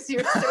 because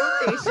you're so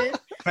patient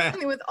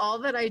with all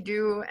that I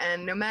do.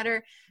 And no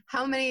matter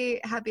how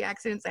many happy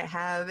accidents I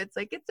have, it's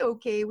like, it's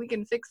okay. We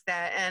can fix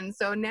that. And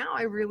so now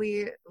I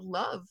really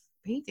love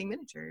painting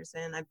miniatures,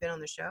 and I've been on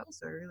the show,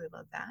 so I really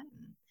love that.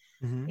 And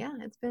Mhm. yeah,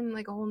 it's been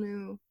like a whole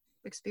new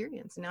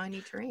experience. Now I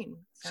need terrain.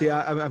 So. See,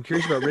 I'm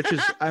curious about Rich's.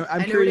 I'm I know where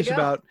to curious go.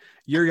 about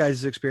your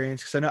guys'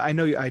 experience, because I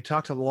know I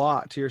talked a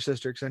lot to your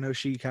sister, because I know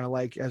she kind of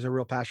like has a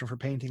real passion for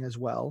painting as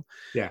well.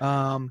 Yeah.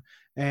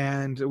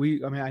 And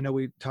I know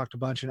we talked a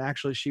bunch, and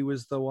actually she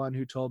was the one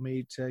who told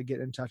me to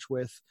get in touch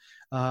with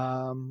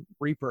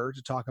Reaper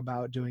to talk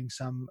about doing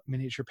some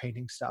miniature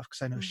painting stuff,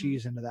 because I know Mhm.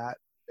 she's into that,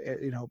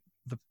 the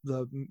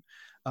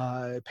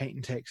paint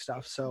and take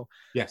stuff. So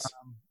Yes.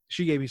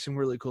 she gave me some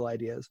really cool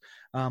ideas,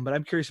 but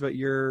I'm curious about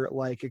your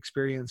like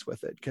experience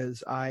with it,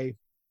 because I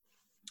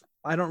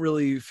don't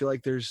really feel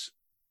like there's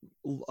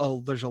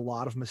a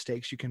lot of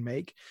mistakes you can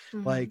make.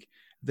 Mhm. Like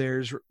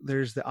there's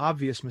the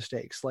obvious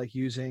mistakes, like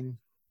using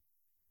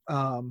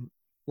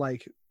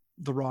like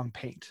the wrong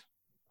paint,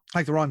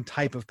 like the wrong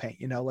type of paint,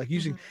 like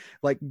using Mhm.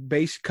 like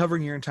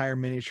covering your entire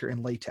miniature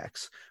in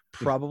latex.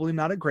 Probably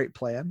not a great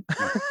plan.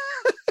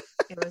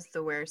 It was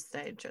the worst.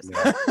 I just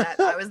Yeah.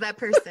 I was that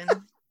person.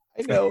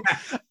 I know.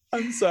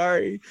 I'm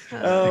sorry.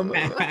 Oh.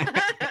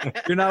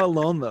 You're not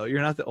alone though.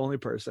 You're not the only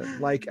person.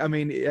 Like, I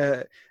mean,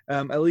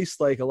 at least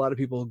like a lot of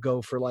people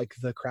go for like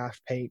the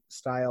craft paint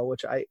style,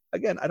 which I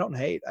don't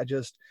hate.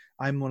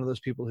 I'm one of those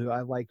people who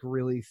I like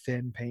really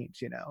thin paint,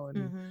 and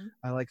Mhm.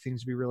 I like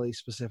things to be really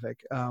specific.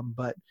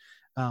 But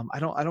I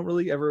don't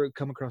really ever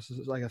come across this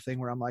as like a thing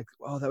where I'm like,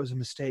 oh, that was a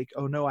mistake.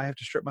 Oh no, I have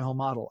to strip my whole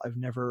model. I've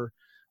never.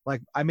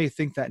 Like I may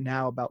think that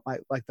now about my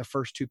like the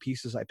first two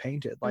pieces I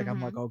painted. Like I'm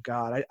like, oh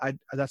God, I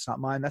that's not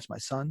mine. That's my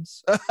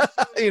son's.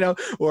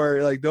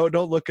 Or like don't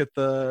look at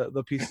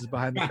the pieces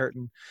behind the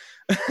curtain.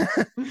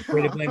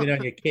 Way to blame it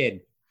on your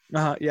kid.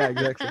 Yeah,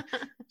 exactly.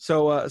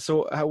 So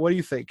what do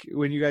you think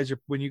when you guys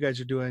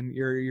are doing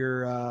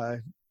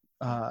your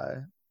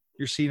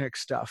scenic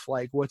stuff?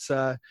 Like what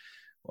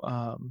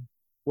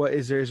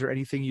is there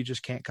anything you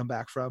just can't come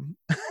back from?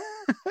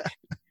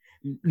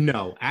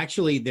 No,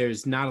 actually,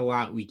 there's not a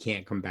lot we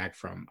can't come back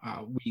from.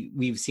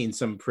 We've seen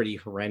some pretty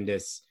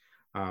horrendous.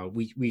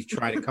 We've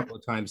tried a couple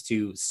of times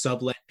to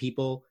sublet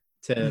people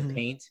to Mhm.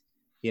 paint,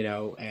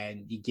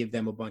 and you give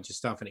them a bunch of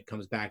stuff, and it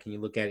comes back, and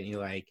you look at it, and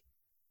you're like,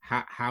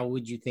 how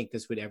would you think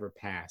this would ever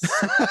pass?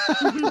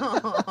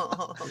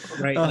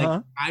 Right?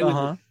 Like I would.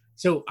 Uh-huh.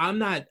 So I'm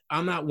not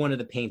one of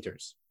the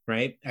painters,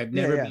 right? I've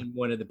never Yeah. been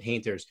one of the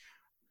painters.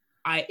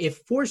 if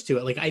forced to,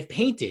 like I've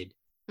painted,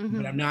 Mm-hmm.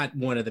 but I'm not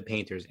one of the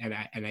painters. And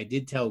I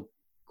did tell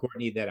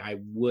Courtney that I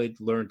would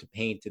learn to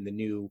paint in the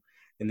new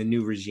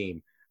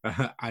regime.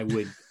 I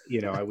would,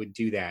 I would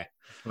do that.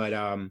 But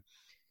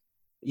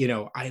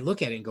I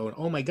look at it and going,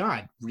 oh my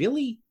God,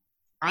 really?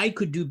 I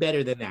could do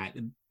better than that.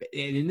 And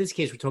in this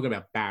case, we're talking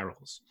about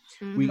barrels.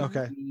 Mm-hmm.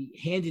 We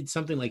handed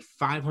something like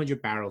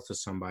 500 barrels to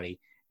somebody,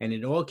 and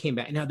it all came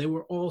back. Now, they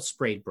were all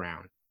sprayed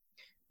brown.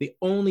 The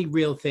only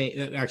real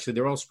thing, actually,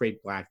 they're all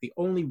sprayed black. The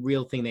only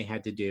real thing they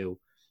had to do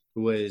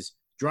was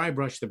dry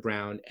brush the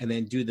brown and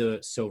then do the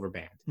silver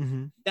band.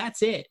 Mm-hmm.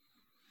 That's it.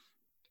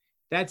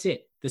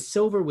 The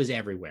silver was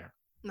everywhere.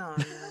 No.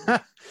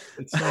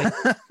 It's like,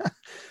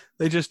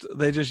 they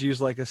just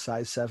use like a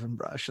size 7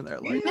 brush, and they're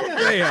like,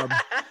 bam,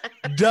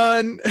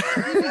 done.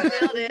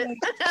 Nailed it.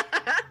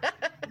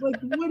 like,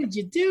 what did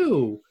you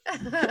do?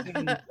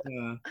 And,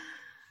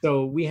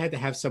 so we had to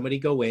have somebody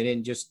go in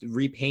and just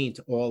repaint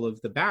all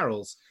of the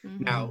barrels.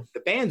 Mm-hmm. Now,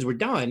 the bands were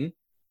done.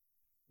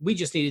 We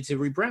just needed to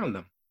rebrown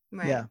them.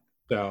 Right. Yeah.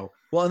 So,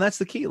 Well, and that's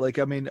the key. Like,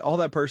 I mean, all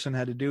that person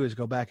had to do is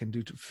go back and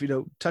do,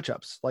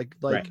 touch-ups. Like,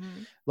 Right.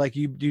 Mm-hmm. like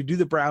you do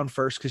the brown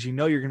first, because you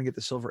know you're going to get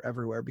the silver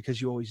everywhere,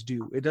 because you always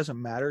do. It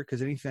doesn't matter,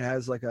 because anything that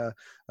has like a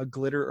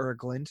glitter or a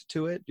glint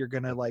to it, you're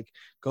going to like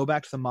go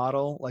back to the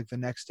model like the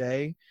next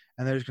day,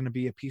 and there's going to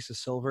be a piece of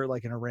silver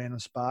like in a random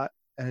spot,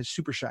 and it's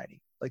super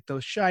shiny, like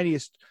the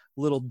shiniest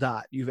little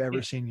dot you've ever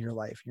Yeah. seen in your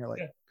life. And you're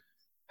like, Yeah.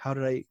 how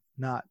did I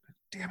not?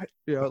 Damn it.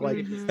 Like,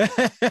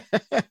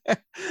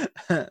 Mm-hmm.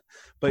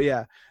 but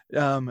yeah,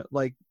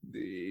 like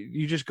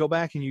you just go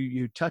back and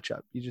you touch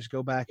up. You just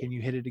go back and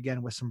you hit it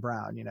again with some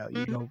brown. You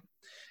Mm-hmm. go.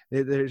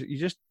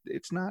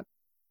 It's not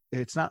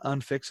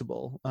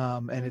unfixable.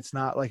 And it's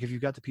not like, if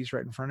you've got the piece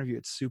right in front of you,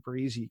 it's super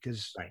easy,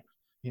 because Right.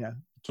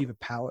 keep a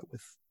palette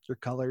with your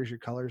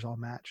colors all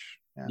match.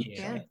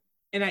 yeah.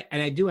 Yeah. And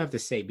I do have to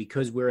say,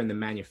 because we're in the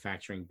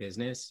manufacturing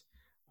business,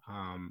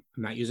 I'm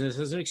not using this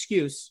as an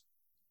excuse.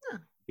 No.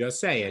 Just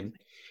saying,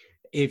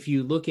 if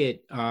you look at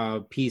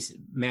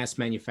mass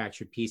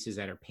manufactured pieces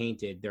that are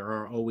painted, there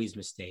are always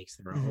mistakes.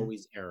 There are Mhm.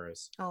 always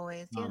errors.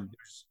 Always. Yeah.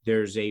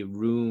 There's a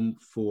room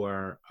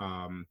for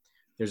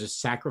there's a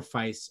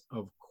sacrifice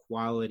of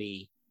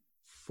quality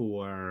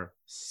for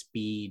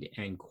speed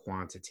and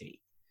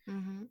quantity.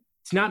 Mm-hmm.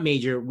 It's not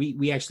major.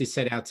 We actually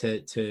set out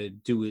to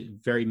do it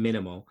very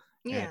minimal.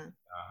 Yeah.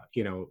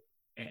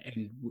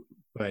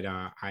 But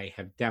I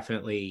have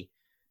definitely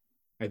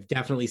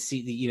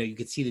see the, you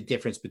could see the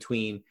difference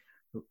between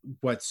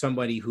what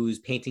somebody who's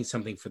painting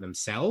something for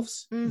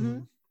themselves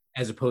Mm-hmm.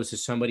 as opposed to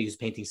somebody who's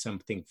painting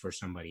something for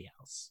somebody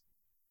else.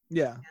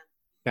 Yeah.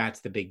 That's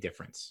the big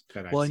difference.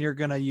 That Well, and you're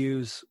going to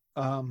use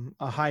a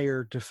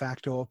higher de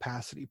facto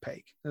opacity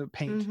paint.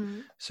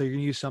 Mm-hmm. So you're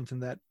going to use something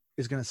that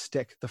is going to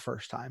stick the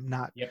first time,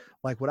 not Yep.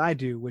 like what I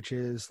do, which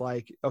is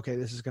like, okay,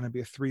 this is going to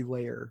be a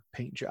 3-layer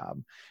paint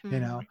job,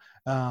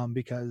 Mm-hmm.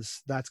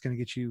 because that's going to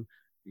get you,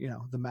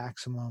 the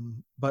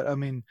maximum. But I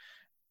mean,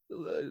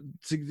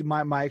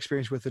 my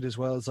experience with it as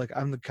well is like,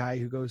 I'm the guy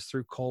who goes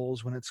through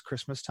Kohl's when it's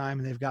Christmas time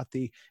and they've got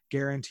the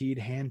guaranteed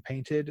hand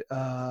painted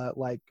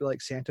like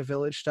Santa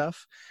Village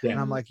stuff. Yeah. And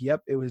I'm like,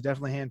 yep, it was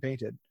definitely hand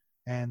painted,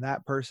 and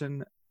that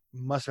person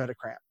must have had a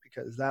cramp,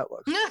 because that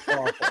looks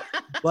awful.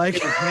 Like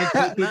Must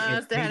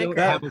have had a don't cramp.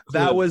 have a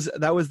that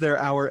clue. was their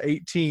hour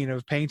 18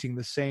 of painting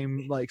the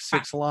same like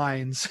 6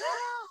 lines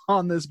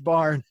on this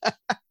barn.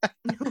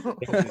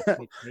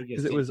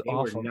 Because it was they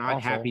awful, were not awful.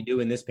 happy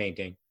doing this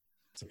painting.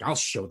 It's like, I'll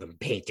show them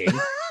painting.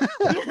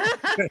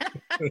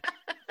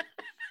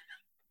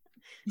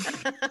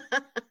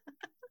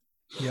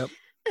 Yep.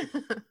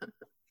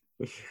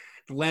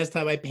 The last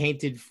time I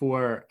painted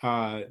for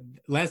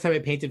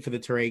the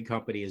terrain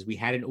company is we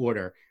had an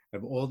order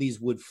of all these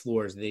wood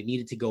floors, and they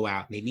needed to go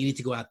out, and they needed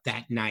to go out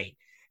that night.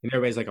 And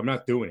everybody's like, I'm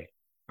not doing it.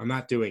 And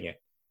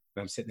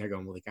I'm sitting there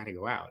going, well, they got to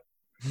go out.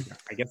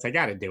 I guess I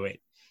got to do it.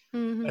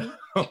 Mm-hmm.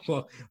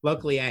 Well,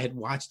 luckily I had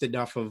watched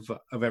enough of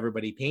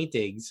everybody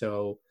painting,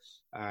 so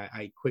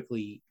I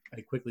quickly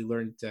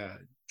learned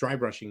dry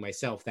brushing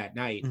myself that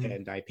night, Mhm.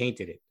 and I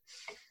painted it.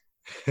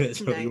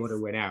 So Nice. the order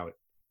went out.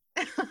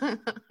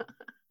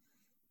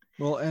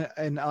 Well,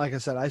 and like I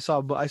said, I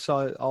saw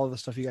all the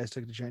stuff you guys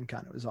took to Gen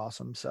Con. It was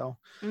awesome. So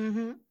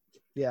Mm-hmm.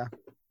 yeah.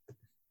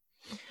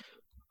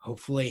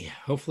 Hopefully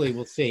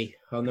we'll see.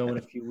 I'll know in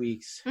a few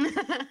weeks.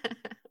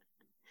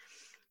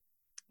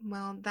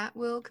 Well, that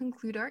will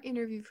conclude our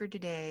interview for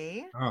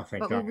today. Oh,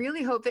 thank But God. we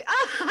really hope that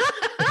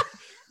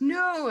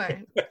no.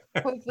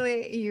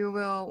 Hopefully you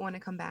will want to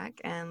come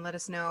back and let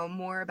us know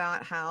more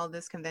about how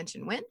this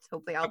convention went.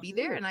 Hopefully I'll be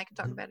there and I can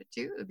talk about it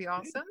too. It would be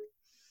awesome.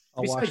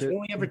 I'll watch Besides, it we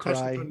only ever and touched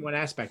cry. on one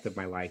aspect of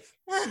my life.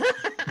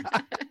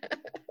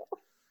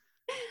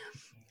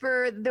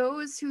 For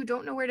those who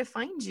don't know where to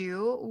find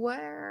you,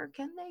 where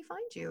can they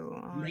find you?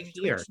 On Right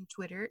here. Twitch and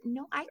Twitter.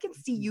 No, I can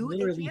see you. They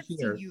Literally can't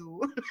here. see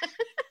you.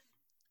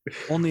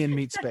 Only in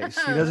Meat Space.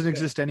 He doesn't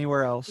exist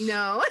anywhere else.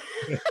 No.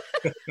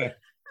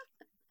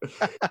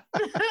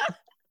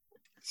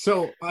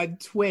 So on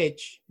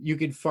Twitch, you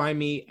can find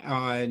me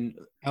on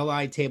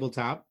LI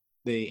Tabletop.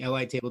 the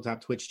LI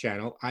Tabletop Twitch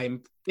channel.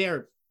 I'm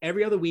there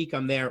every other week.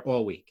 I'm there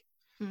all week.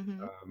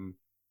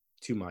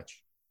 Too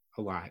much,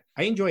 a lot.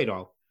 I enjoy it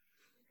all.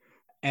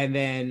 And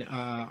then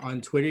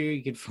on Twitter,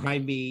 you can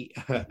find me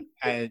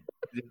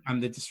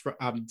I'm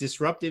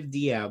Disruptive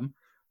DM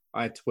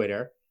on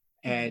Twitter.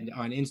 And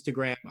on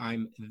Instagram,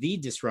 I'm the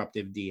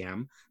Disruptive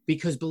DM,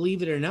 because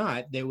believe it or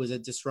not, there was a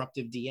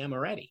Disruptive DM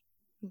already.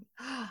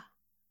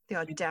 The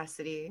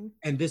audacity.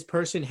 And this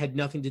person had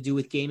nothing to do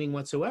with gaming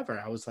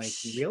whatsoever. I was like,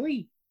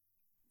 really?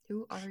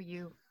 Who are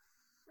you?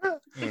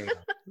 Yeah.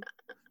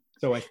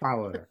 So I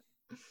followed her.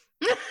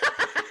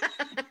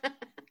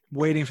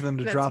 Waiting for them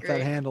to That's drop great.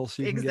 that handle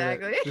so you can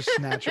get it, just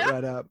snatch it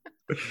right up.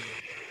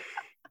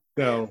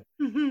 So,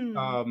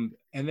 and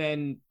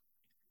then,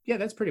 yeah,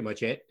 that's pretty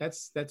much it.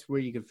 That's where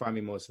you can find me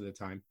most of the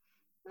time.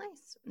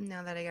 Nice.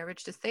 Now that I got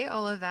Rich to say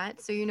all of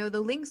that, so you know the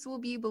links will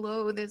be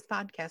below this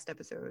podcast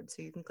episode,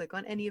 so you can click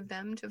on any of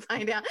them to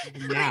find out.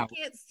 Now, I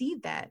can't see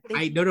that.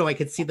 I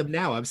could see them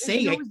now. I'm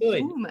saying I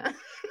could.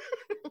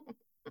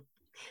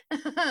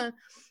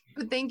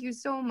 But thank you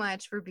so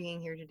much for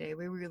being here today.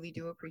 We really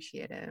do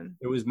appreciate it.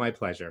 It was my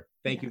pleasure.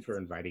 Thank you for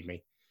inviting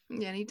me.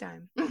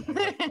 Anytime.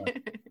 I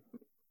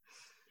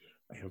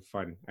have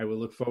fun. I will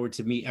look forward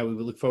to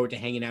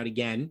hanging out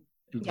again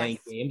and playing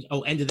games.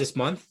 Oh, end of this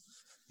month.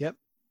 Yep.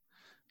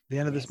 The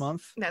end of this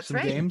month. That's some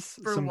right. Games,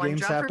 For some one games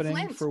drop for happening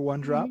Flint. for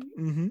one drop.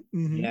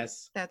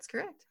 Yes. That's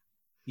correct.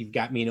 You've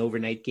got me in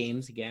overnight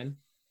games again.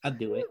 I'll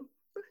do it.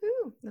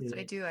 Woohoo. That's what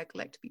I do. I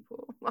collect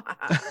people.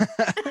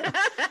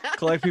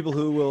 Collect people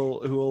who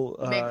will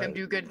make them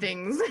do good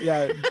things.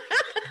 Yeah.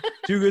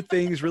 Do good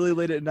things really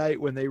late at night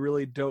when they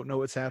really don't know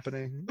what's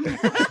happening.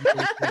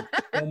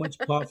 So much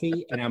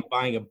coffee, and I'm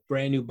buying a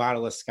brand new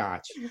bottle of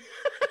scotch. You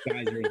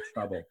guys are in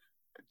trouble.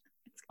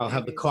 I'll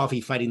have the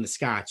coffee fighting the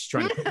scotch,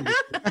 trying to put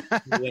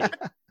me away.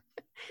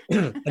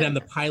 And I'm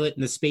the pilot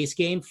in the space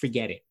game.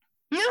 Forget it.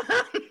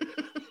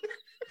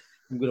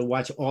 I'm going to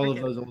watch all of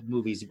those old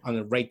movies. I'm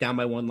going to write down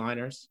my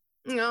one-liners.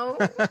 No.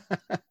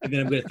 And then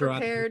I'm going to throw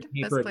Prepared. out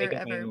the paper Best and make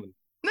player it my ever.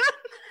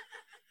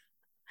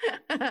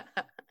 own.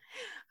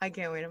 I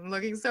can't wait. I'm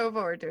looking so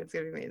forward to it. It's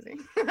going to be amazing.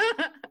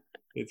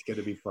 It's going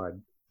to be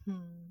fun.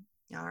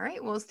 All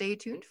right. Well, stay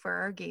tuned for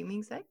our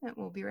gaming segment.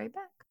 We'll be right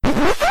back.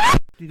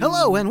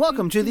 Hello and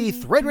welcome to the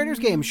Thread Raiders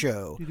Game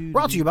Show,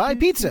 brought to you by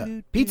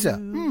Pizza.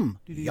 Pizza,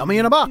 yummy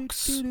in a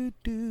box.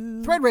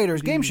 Thread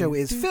Raiders Game Show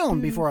is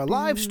filmed before a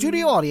live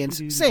studio audience,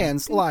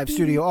 sans live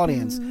studio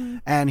audience.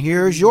 And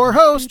here's your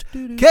host,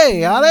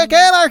 Chaotic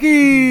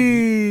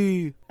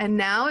Anarchy! And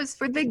now is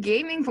for the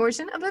gaming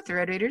portion of the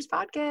Thread Raiders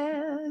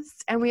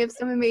podcast. And we have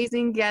some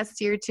amazing guests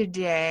here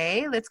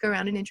today. Let's go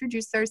around and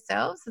introduce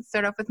ourselves. Let's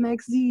start off with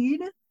Maxine.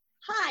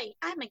 Hi,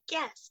 I'm a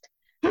guest.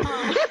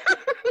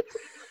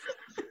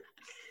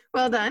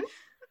 Well done.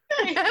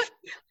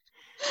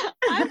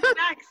 I'm a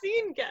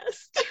Maxine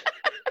guest.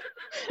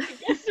 A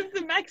guest of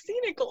the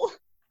Maxinical.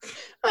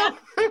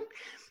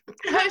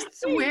 I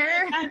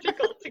swear.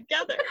 Magical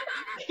together,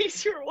 in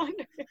case you were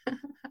wondering.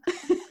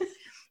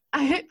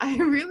 I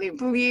really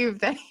believe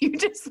that you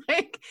just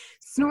like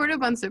snort a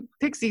bunch of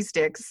pixie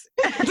sticks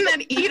and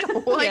then eat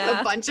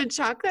a bunch of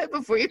chocolate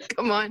before you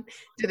come on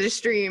to the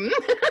stream.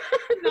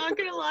 I'm not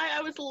gonna lie,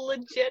 I was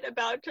legit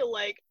about to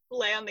like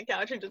lay on the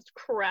couch and just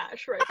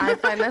crash right I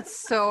find that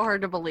so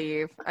hard to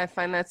believe.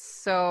 Everybody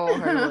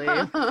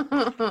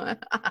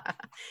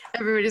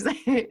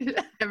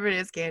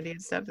has candy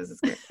and stuff. This is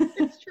good.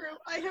 It's true.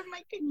 I have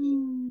my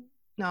cookie.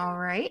 All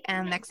right,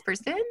 and next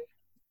person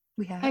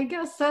we have. I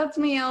guess that's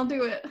me. I'll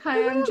do it.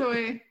 Hi, I'm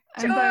Joy.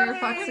 I'm Dire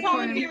Apology,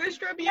 Foxicorn. Mr.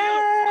 Tribute.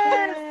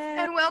 Yes!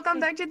 And welcome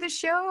back to the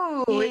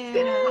show. It's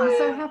been a I'm while.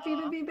 so happy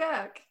to be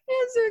back.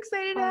 I'm so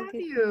excited to have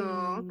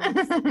you.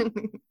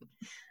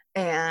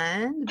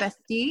 And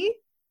Bestie.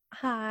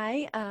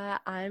 Hi,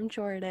 I'm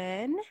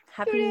Jordan.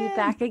 Happy to be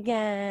back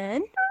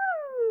again.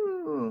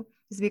 Ooh,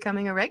 is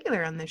becoming a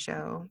regular on the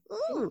show.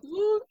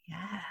 Ooh.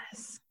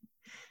 Yes.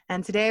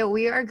 And today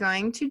we are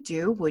going to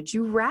do Would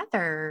You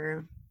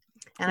Rather?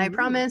 And I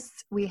promise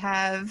we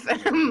have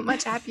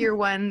much happier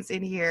ones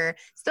in here.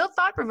 Still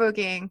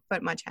thought-provoking,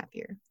 but much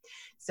happier.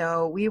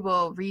 So we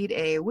will read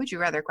a Would You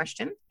Rather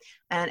question,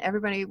 and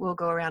everybody will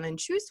go around and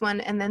choose one,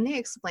 and then they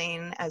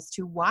explain as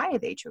to why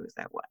they chose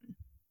that one.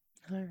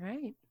 All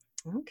right.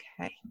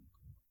 Okay.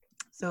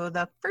 So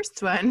the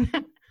first one.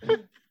 All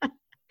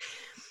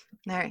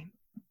right.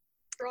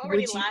 We're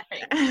already Would you-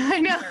 laughing. I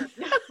know.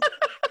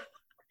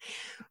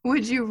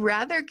 Would you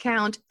rather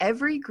count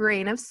every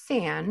grain of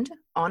sand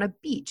on a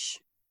beach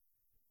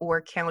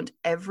or count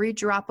every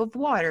drop of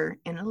water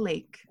in a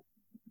lake?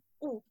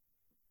 Well,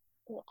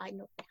 I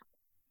know that.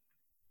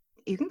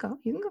 You can go.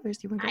 You can go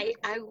first. You want to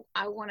go?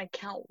 I want to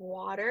count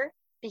water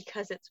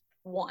because it's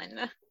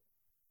one.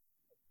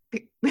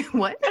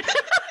 What?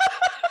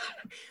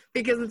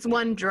 Because it's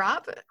one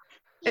drop?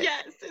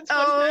 Yes, it's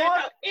Oh. one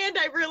night out, and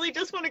I really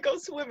just want to go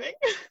swimming.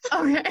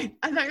 Okay.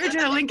 I thought you were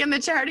trying to link in the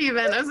charity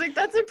event. I was like,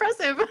 that's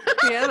impressive.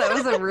 Yeah, that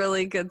was a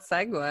really good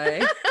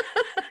segue.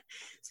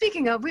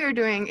 Speaking of, we are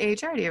doing a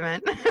charity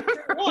event.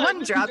 One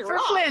One drop for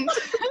drop. Flint.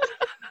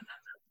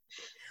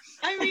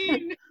 I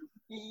mean,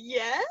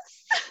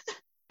 yes.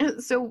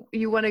 So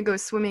you want to go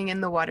swimming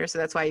in the water, so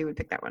that's why you would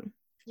pick that one.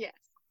 Yes.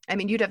 I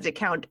mean, you'd have to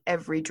count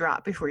every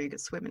drop before you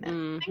could swim in it.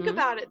 Mhm. Think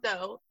about it,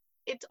 though.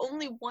 It's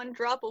only one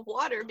drop of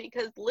water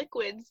because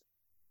liquids,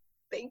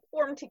 they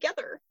form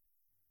together.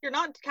 You're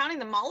not counting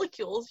the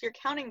molecules, you're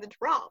counting the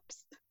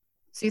drops.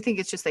 So you think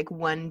it's just like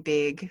one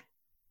big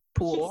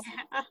pool?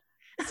 Yeah.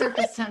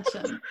 Surface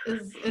tension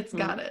it's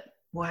got it.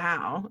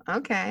 Wow.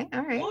 Okay.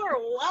 All right. You're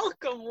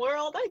welcome,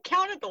 world. I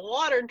counted the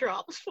water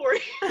drops for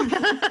you.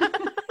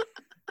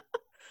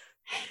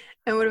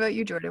 And what about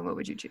you, Jordan? What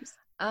would you choose?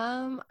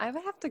 I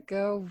would have to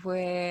go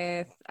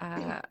with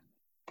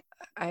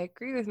I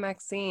agree with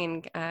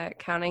Maxine,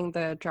 counting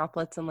the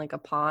droplets in like a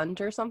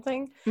pond or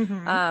something.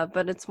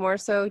 But it's more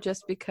so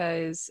just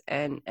because,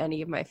 and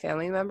any of my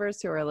family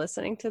members who are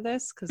listening to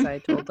this, because I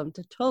told them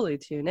to totally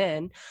tune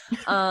in,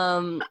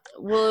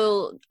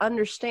 will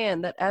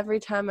understand that every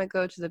time I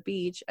go to the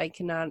beach, I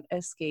cannot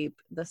escape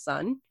the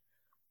sun.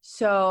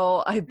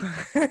 So I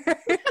burn.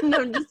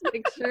 I'm just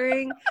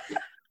picturing.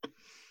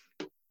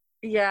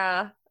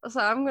 Yeah. So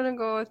I'm gonna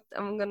go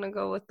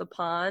with the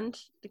pond,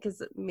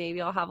 because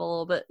maybe I'll have a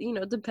little bit,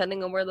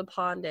 depending on where the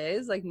pond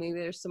is, like maybe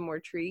there's some more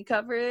tree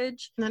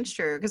coverage. That's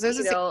true, because those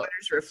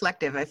water's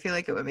reflective. I feel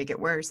like it would make it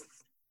worse.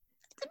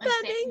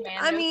 Depending.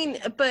 I mean,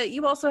 but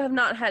you also have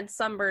not had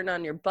sunburn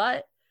on your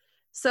butt,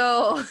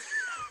 so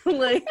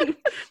like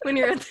when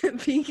you're at the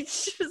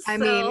beach. I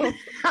mean,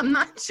 I'm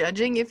not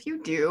judging if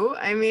you do.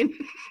 I mean.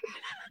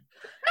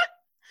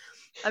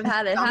 I've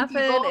had it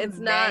happen. It's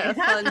not a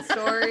fun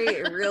story.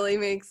 It really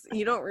makes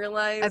you don't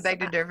realize. I beg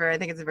to differ. I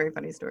think it's a very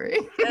funny story.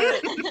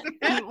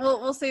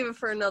 We'll save it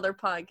for another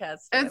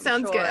podcast. It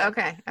sounds good.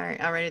 Okay. All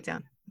right. I'll write it down.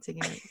 I'm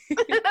taking it.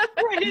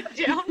 Write it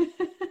down.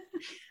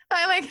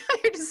 I like how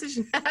your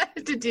decision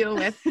had to deal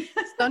with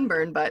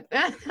sunburn, but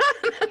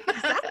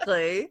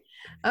exactly.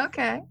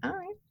 Okay. All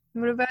right.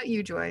 What about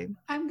you, Joy?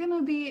 I'm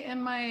gonna be in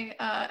my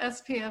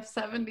SPF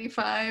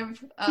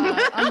 75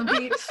 on the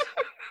beach.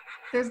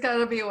 There's got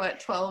to be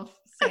 12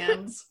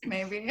 sands,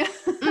 maybe.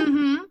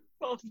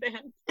 12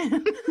 sands.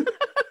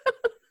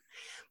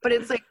 But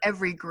it's like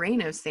every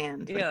grain of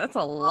sand. Yeah, that's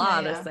a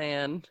lot of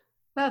sand.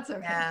 That's okay.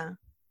 Yeah.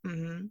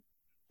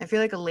 I feel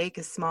like a lake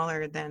is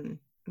smaller than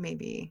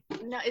maybe.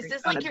 Now, is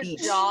this on like a your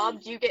beach.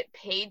 job? Do you get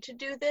paid to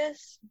do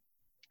this?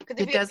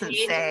 It doesn't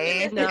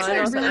say. No, I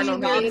don't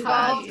really get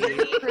involved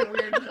paid. for a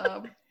weird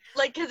job.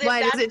 Like, because if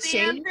Why, does that's it the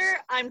change? answer,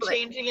 I'm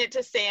changing it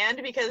to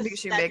sand because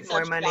Because you that's make more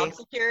such money. job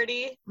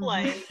security.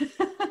 Like,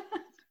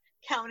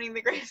 counting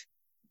the grace.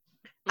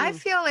 I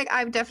feel like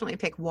I would definitely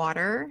pick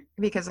water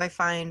because I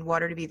find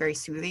water to be very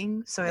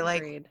soothing. So I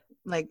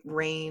like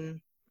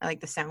rain. I like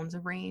the sounds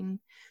of rain.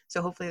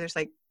 So hopefully there's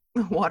like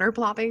water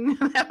plopping.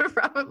 That would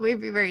probably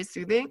be very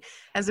soothing,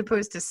 as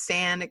opposed to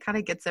sand. It kind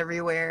of gets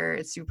everywhere.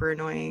 It's super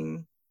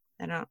annoying.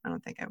 I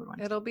don't think I would want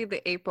to. It'll be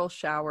the April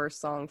shower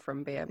song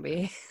from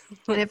Bambi.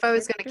 And if I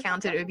was going to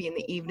count it, it would be in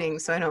the evening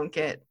so I don't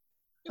get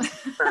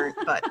burnt.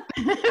 But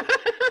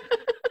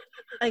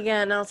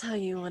again, I'll tell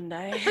you one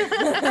day.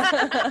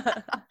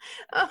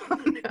 Oh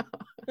no.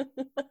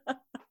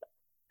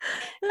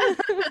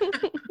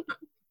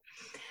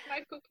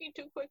 My cookie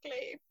too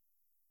quickly.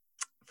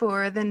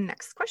 For the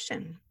next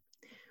question,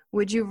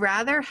 would you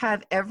rather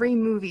have every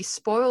movie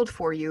spoiled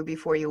for you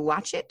before you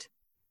watch it,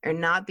 or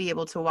not be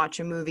able to watch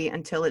a movie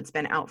until it's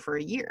been out for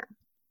a year?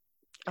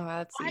 Oh,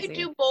 that's easy. I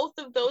do both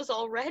of those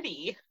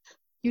already.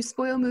 You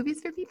spoil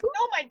movies for people?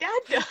 No, my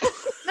dad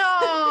does.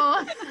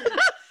 No.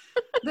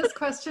 This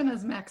question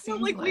is Maxine's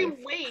So, like, we life.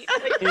 wait.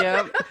 Like,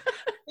 Yep.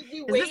 we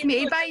Is wait this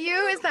made until by it's-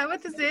 you? Is that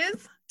what this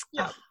is?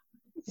 Yeah. Oh,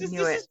 It's I just-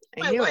 knew this it. is I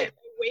my knew life. it.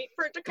 I wait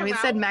for it to I come mean, it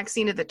out. said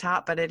Maxine at the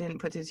top, but I didn't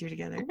put the two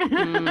together.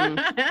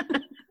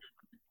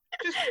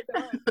 Just we're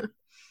done.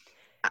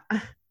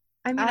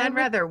 I mean, I'd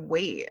rather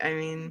wait. I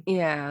mean,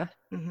 Yeah.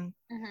 mhm.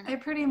 I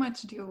pretty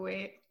much do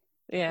wait.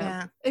 Yeah.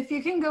 Yeah. If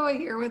you can go a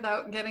year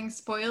without getting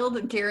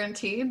spoiled,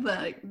 guaranteed,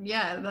 that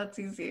yeah, that's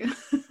easy.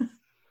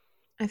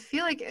 I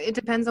feel like it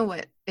depends on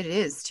what it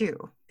is too,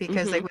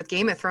 because like with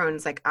Game of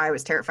Thrones, like I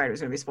was terrified it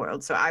was going to be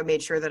spoiled, so I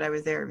made sure that I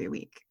was there every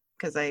week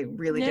because I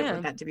really didn't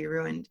want that to be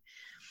ruined.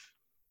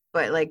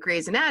 But like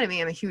Grey's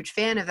Anatomy, I'm a huge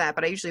fan of that,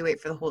 but I usually wait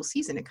for the whole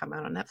season to come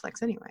out on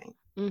Netflix anyway.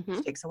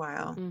 It takes a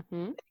while.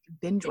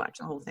 Binge watch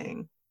the whole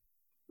thing.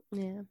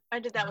 Yeah. I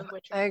did that with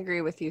Witcher. I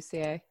agree with you,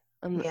 CA.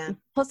 Yeah.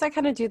 Plus, I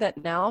kind of do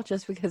that now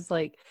just because,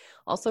 like,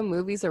 also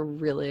movies are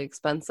really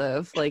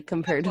expensive, like,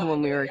 compared to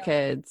when we were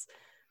kids.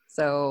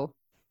 So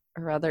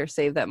I'd rather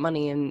save that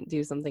money and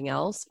do something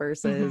else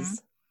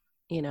versus,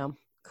 you know,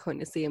 going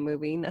to see a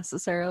movie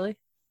necessarily.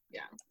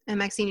 Yeah. And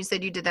Maxine, you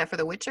said you did that for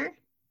The Witcher?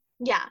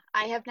 Yeah,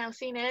 I have now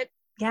seen it.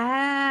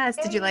 Yes.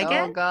 Did you like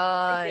Oh, it?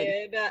 God.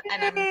 I did,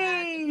 and I'm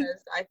mad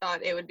because I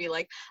thought it would be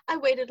like, I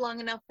waited long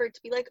enough for it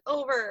to be like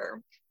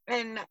over,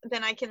 and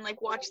then I can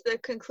like watch the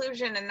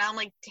conclusion, and now I'm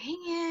like,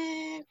 dang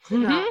it.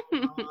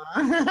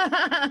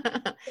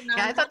 Yeah,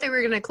 I thought they were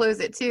going to close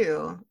it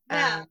too.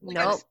 Yeah, Like,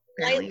 nope.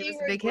 apparently it Slightly was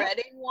a big hit.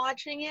 regretting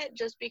watching it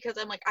just because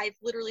I'm like, I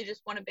literally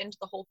just want to binge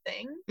the whole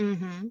thing,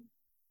 Mm-hmm.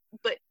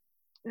 but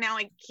now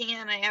I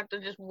can't. I have to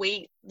just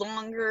wait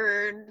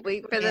longer.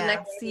 Wait for the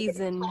next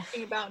season.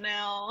 Talking about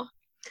now.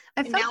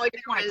 I And now I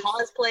just want to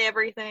cosplay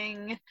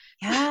everything.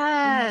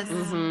 Yes.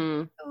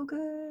 Mm-hmm. So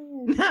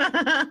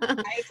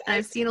good.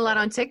 I've seen a lot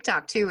on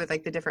TikTok too with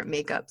like the different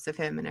makeups of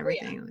him and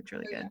everything. It looks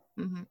really good.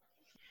 Mm-hmm.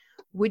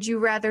 Would you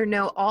rather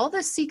know all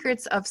the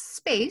secrets of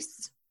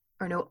space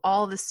or know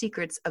all the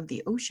secrets of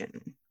the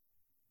ocean?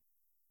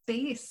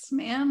 Space,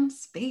 man,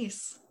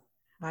 space.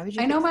 Why would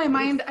you? I know my space?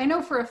 mind, I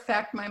know for a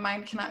fact my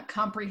mind cannot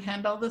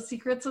comprehend all the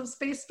secrets of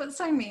space, but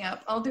sign me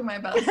up. I'll do my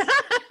best.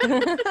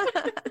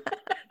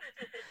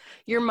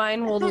 Your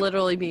mind will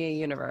literally be a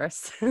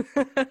universe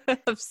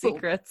of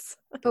secrets.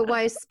 But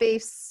why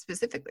space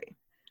specifically?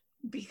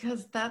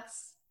 Because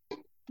that's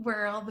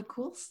where all the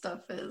cool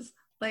stuff is.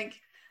 Like,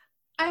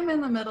 I'm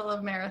in the middle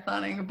of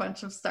marathoning a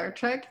bunch of Star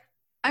Trek.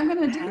 I'm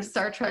gonna do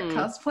Star Trek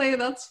cosplay.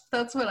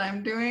 That's what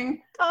I'm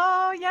doing.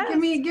 Oh yes.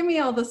 Give me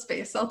all the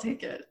space. I'll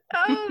take it.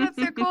 Oh, that's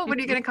so cool. What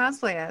are you gonna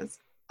cosplay as?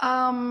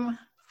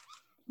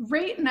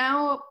 Right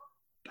now,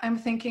 I'm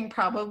thinking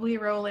probably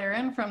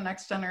Rolaren from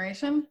Next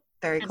Generation.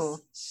 Very cool.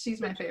 She's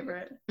my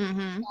favorite.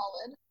 Mm-hmm.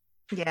 Solid.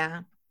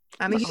 Yeah.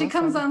 She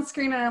comes on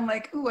screen and I'm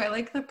like, ooh, I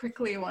like the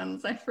prickly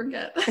ones. I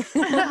forget.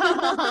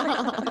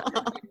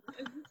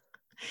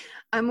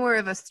 I'm more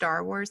of a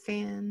Star Wars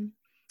fan.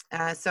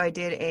 So I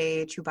did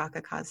a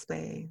Chewbacca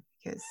cosplay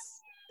because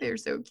they're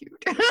so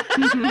cute.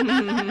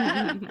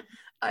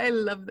 I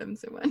love them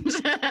so much.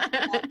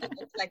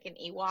 It's like an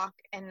Ewok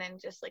and then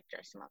just like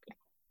dress them up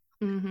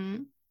Mm-hmm.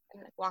 and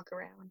like walk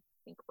around.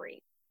 Be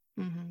great.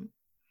 Mm-hmm.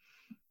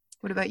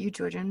 What about you,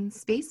 Jordan?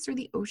 Space or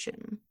the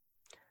ocean?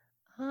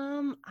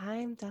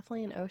 I'm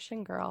definitely an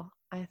ocean girl.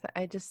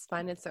 I just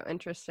find it so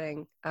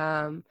interesting.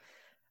 What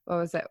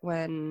was it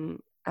when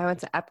I went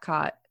to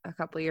Epcot a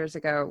couple of years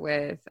ago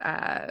with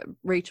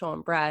Rachel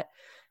and Brett,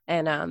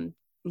 and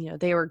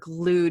they were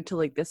glued to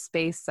like the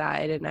space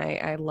side, and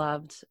I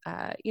loved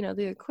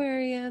the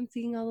aquarium,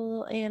 seeing all the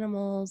little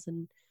animals,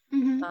 and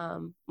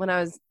when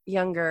I was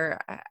younger,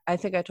 I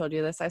think I told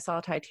you this, I saw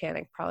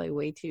Titanic probably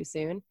way too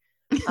soon.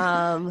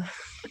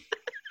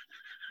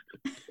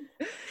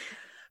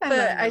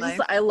 But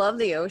I love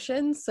the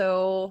ocean,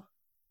 so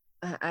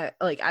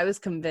I was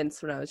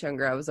convinced when I was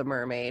younger I was a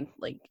mermaid,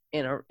 like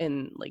in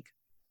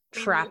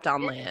trapped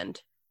on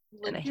land,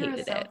 and I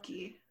hated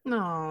it.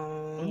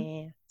 No.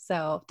 Yeah.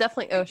 So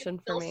definitely ocean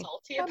for me.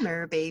 A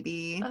mer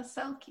baby. A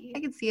selkie. I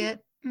can see it.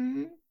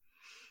 Mm-hmm.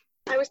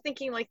 I was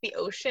thinking like the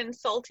ocean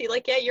salty.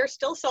 Like, yeah, you're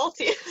still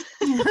salty.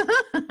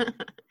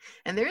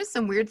 And there is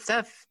some weird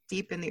stuff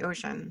deep in the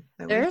ocean.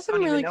 There is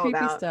some really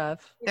creepy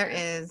stuff. There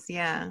is,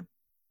 yeah.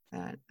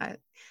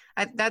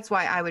 That's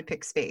why I would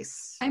pick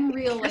space. I'm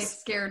real life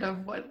scared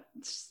of what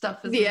stuff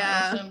is in the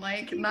ocean.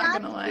 Like,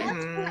 not gonna lie.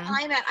 That's where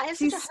I'm at. I have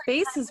See, such a hard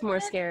space time is more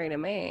with it. scary to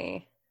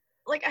me.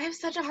 Like, I have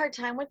such a hard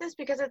time with this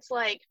because it's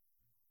like,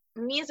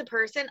 me as a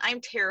person,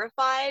 I'm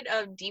terrified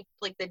of the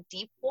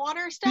deep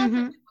water stuff,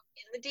 in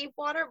the deep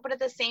water. But at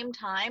the same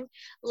time,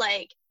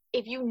 like,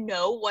 if you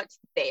know what's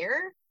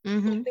there,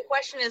 like, the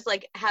question is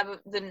like, have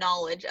the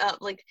knowledge of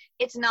like,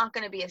 it's not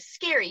going to be as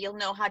scary. You'll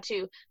know how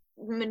to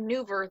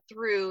maneuver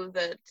through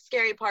the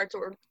scary parts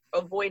or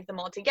avoid them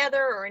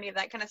altogether or any of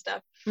that kind of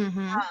stuff.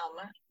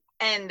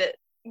 And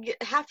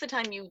half the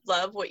time you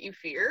love what you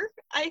fear,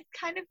 I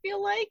kind of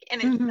feel like,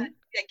 and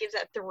that gives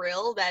that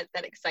thrill, that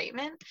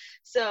excitement.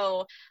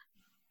 So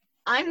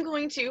I'm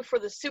going to, for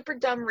the super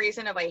dumb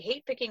reason of I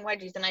hate picking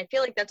wedgies, and I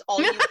feel like that's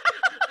all you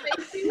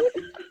do,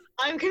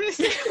 I'm going to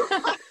say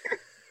water.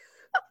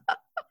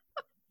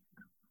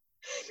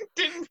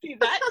 Didn't see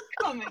that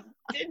coming,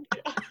 did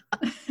you?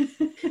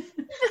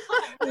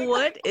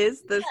 What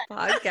is this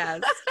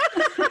podcast?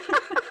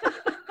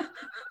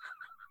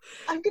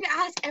 I'm going to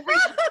ask every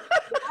time,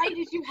 why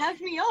did you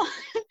have me on?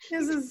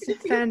 This is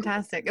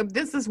fantastic.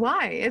 This is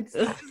why. It's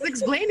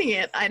explaining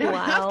it. I don't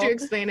have to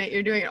explain it.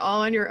 You're doing it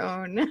all on your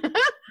own.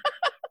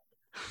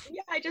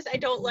 Yeah, I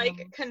don't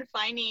like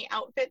confining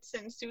outfits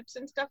and suits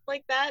and stuff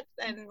like that,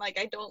 and like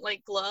I don't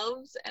like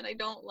gloves and I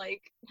don't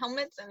like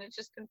helmets, and it's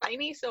just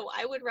confining. So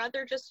I would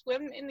rather just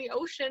swim in the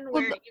ocean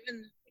where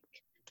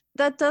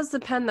that does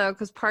depend though,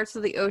 because parts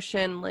of the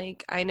ocean,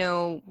 like I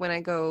know when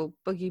I go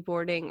boogie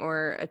boarding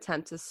or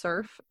attempt to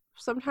surf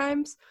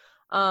sometimes,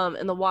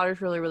 and the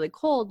water's really, really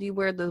cold, you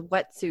wear the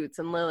wetsuits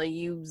and literally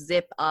you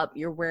zip up.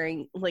 You're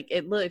wearing, like,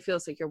 it literally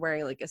feels like you're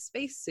wearing like a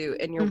spacesuit,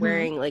 and you're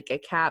wearing like a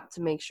cap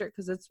to make sure,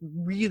 because it's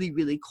really,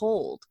 really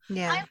cold.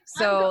 Yeah.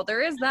 So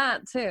there is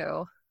that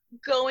too.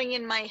 Going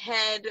in my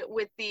head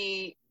with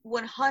the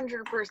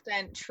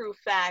 100% true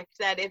fact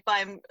that if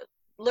I'm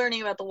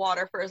learning about the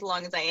water for as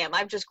long as I am,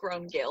 I've just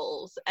grown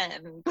gills,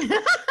 and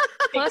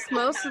plus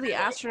most of the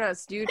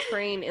astronauts do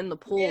train in the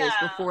pools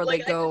before they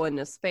go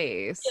into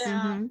space.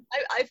 I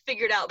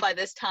figured out by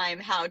this time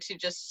how to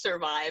just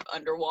survive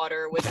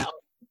underwater without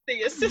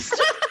the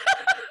assistance.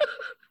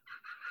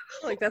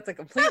 Like, that's a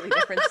completely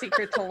different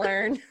secret to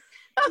learn.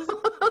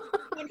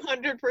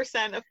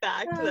 100% a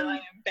fact that I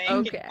am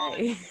banking on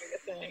doing a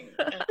thing.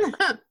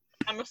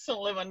 I'm just gonna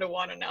live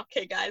underwater now.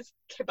 Okay, guys.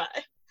 Okay,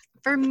 bye.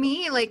 For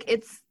me, like,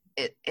 it's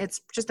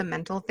it's just a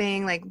mental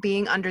thing, like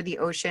being under the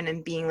ocean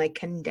and being like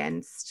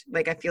condensed.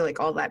 Like I feel like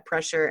all that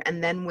pressure,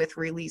 and then with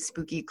really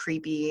spooky,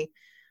 creepy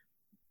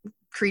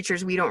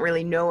creatures we don't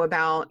really know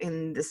about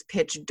in this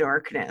pitch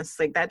darkness,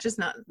 like that just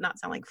not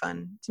sound like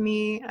fun to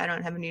me. I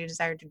don't have any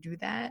desire to do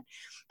that.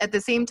 At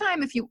the same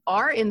time, if you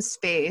are in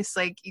space,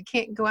 like you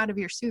can't go out of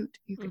your suit,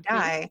 you could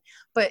die,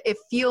 but it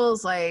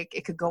feels like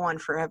it could go on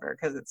forever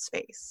because it's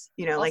space,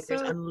 you know. Also, like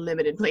there's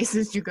unlimited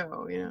places to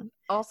go, you know.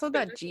 Also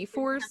that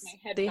G-Force,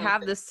 they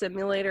have this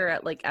simulator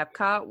at like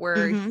Epcot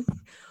where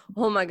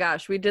oh my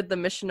gosh, we did the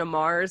mission to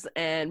Mars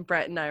and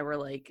Brett and I were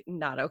like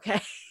not okay.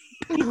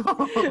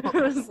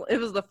 It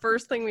was the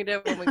first thing we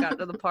did when we got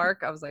to the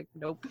park. I was like,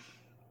 nope.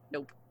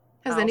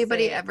 Has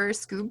anybody ever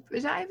scuba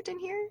dived in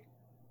here?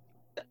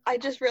 I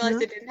just realized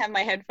I didn't have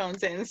my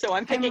headphones in, so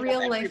I'm picking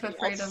real life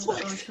afraid of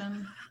the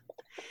ocean.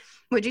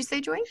 What'd you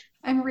say, Joy?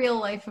 I'm real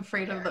life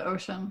afraid of the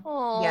ocean.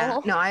 Aww. Yeah,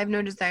 no, I have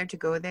no desire to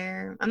go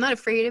there. I'm not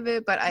afraid of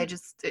it, but I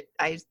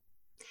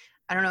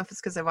don't know if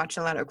it's because I watch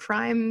a lot of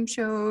crime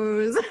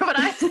shows, but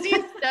I've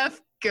seen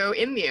stuff go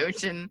in the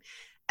ocean,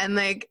 and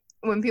like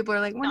when people are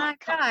like, when I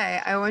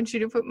die, I want you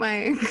to put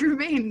my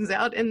remains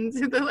out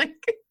into the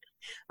like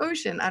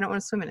ocean. I don't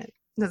want to swim in it.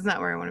 That's not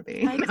where I want to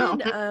be.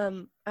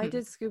 I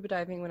did scuba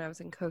diving when I was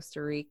in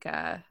Costa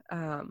Rica,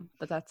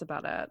 but that's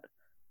about it.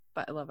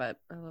 But I love it.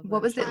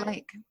 What was it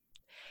like?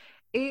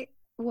 It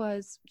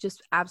was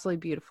just absolutely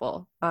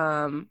beautiful.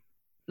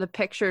 The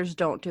pictures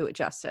don't do it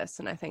justice,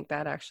 and I think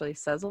that actually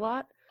says a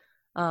lot.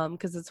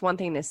 Because it's one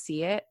thing to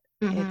see it.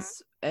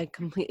 It's a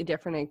completely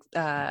different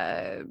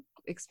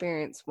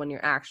experience when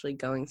you're actually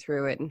going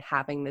through it and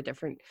having the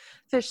different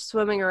fish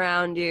swimming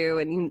around you,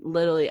 and you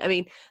literally, I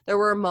mean, there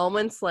were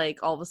moments like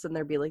all of a sudden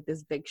there'd be like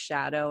this big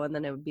shadow and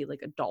then it would be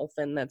like a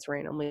dolphin that's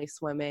randomly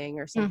swimming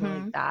or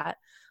something like that.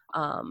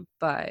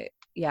 But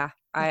yeah,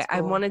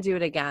 I want to do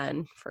it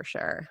again for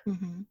sure.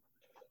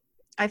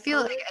 I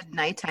feel like at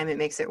nighttime it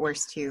makes it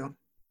worse too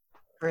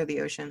for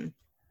the ocean.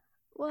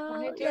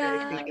 Well,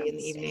 yeah, in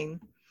the evening.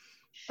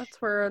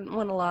 That's where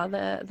when a lot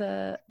of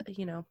the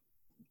you know,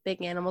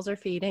 big animals are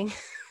feeding.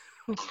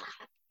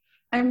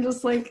 I'm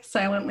just like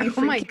silently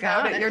freaking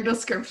out at your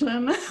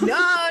description.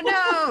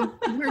 No,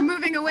 we're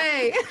moving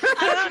away.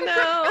 I don't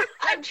know.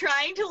 I'm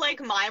trying to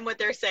like mime what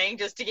they're saying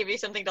just to give you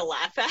something to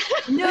laugh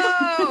at.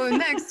 No,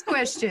 next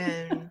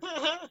question.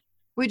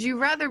 Would you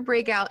rather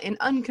break out in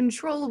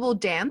uncontrollable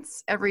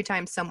dance every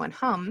time someone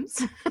hums?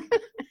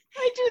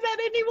 I do that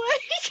anyway.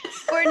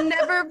 Or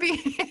never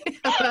be,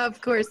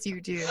 of course you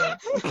do.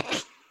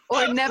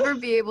 Or never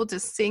be able to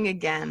sing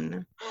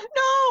again.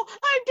 No,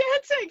 I'm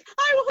dancing.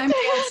 I'm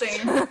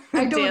dancing.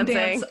 I don't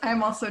dance.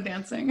 I'm also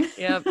dancing.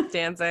 Yep,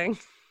 dancing.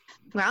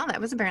 Wow,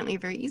 that was apparently a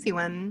very easy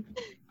one.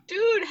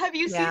 Dude, have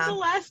you seen the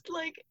last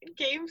like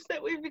games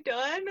that we've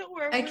done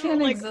where I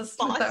can't exist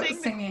without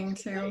singing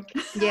too.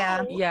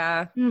 Yeah.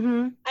 Yeah.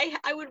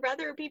 I would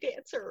rather be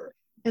dancer.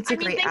 It's a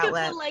great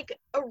outlet. Of the like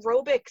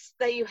aerobics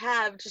that you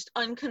have, just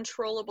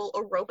uncontrollable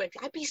aerobics.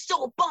 I'd be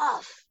so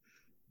buff.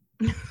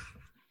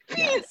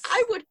 Yes.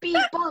 I would be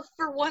buff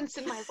for once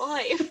in my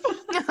life.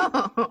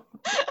 No.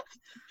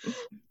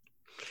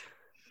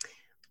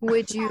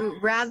 Would you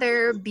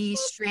rather be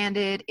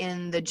stranded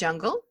in the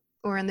jungle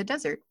or in the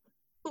desert?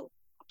 Ooh,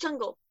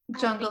 jungle.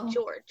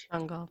 George.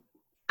 Jungle.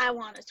 I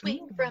want to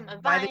swing from a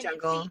vine. By the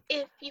jungle.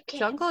 If you can.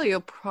 Jungle,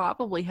 you'll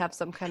probably have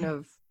some kind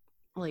of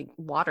like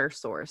water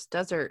source.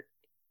 Desert,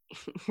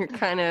 you're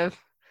kind of,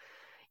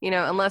 you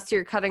know, unless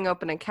you're cutting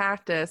open a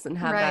cactus and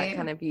have that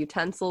kind of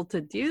utensil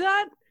to do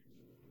that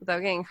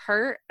without getting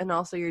hurt, and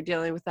also you're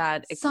dealing with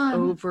that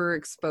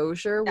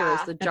overexposure,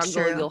 whereas the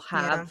jungle you'll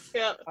have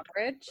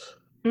coverage.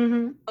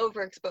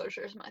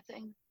 Overexposure is my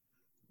thing.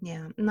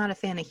 Yeah, I'm not a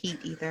fan of heat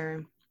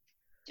either.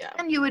 Yeah,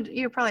 and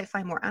you'd probably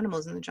find more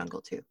animals in the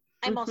jungle too.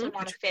 I'm also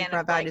not a fan of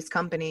provide his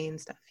company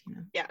and stuff, you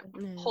know. Yeah,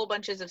 whole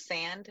bunches of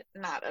sand,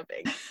 not a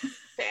big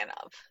fan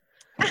of.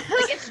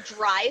 Like it's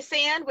dry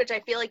sand, which I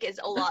feel like is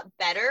a lot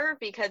better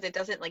because it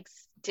doesn't like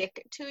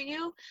stick to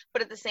you,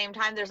 but at the same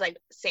time there's like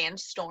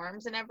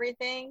sandstorms and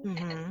everything,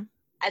 and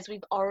as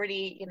we've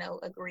already, you know,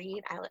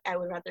 agreed, I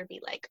would rather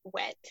be like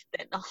wet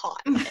than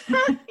hot.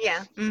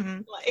 Yeah.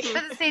 Like,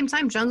 but at the same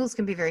time, jungles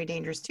can be very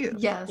dangerous too.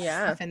 Yes.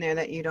 Yeah. Stuff in there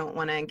that you don't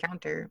want to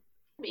encounter.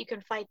 But you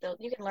can fight those.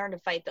 You can learn to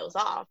fight those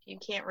off. You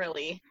can't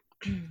really.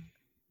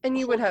 And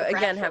you would have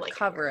have like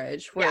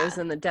coverage, whereas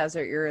in the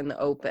desert you're in the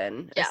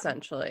open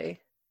essentially.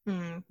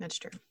 That's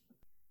true.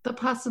 The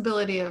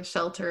possibility of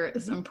shelter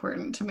is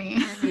important to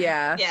me.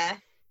 Yeah. Yeah.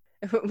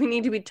 We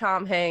need to be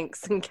Tom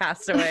Hanks and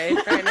Castaway,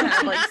 trying to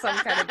have like some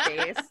kind of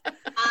base.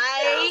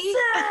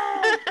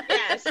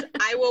 Yes,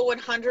 I will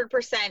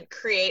 100%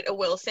 create a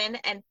Wilson,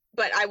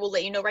 but I will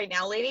let you know right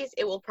now, ladies,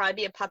 it will probably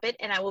be a puppet,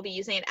 and I will be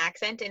using an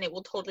accent, and it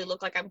will totally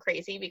look like I'm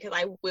crazy because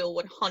I will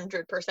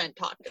 100%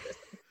 talk to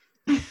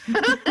this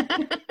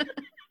thing.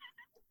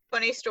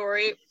 Funny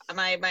story,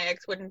 my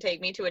ex wouldn't take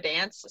me to a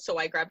dance, so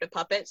I grabbed a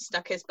puppet,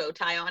 stuck his bow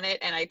tie on it,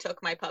 and I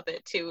took my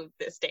puppet to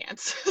this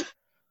dance.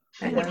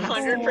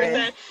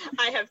 100%.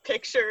 I have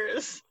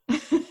pictures at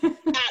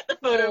the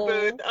photo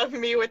booth of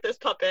me with this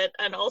puppet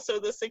and also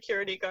the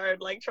security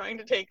guard like trying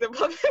to take the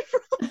puppet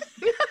from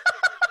me.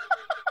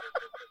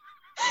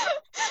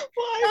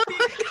 Why?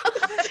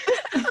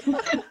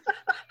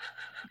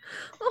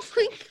 Oh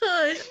my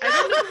god.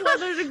 I don't know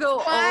whether to go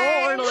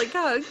all or to like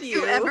hug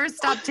you. You ever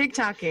stop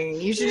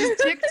TikToking? You should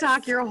just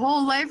TikTok your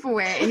whole life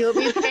away and you'll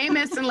be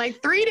famous in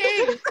like 3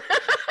 days.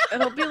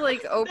 It'll be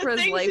like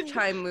Oprah's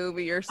Lifetime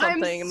movie or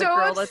something. I'm the so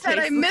girl that upset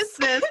takes I missed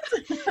this.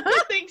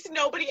 The things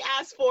nobody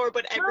asked for,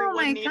 but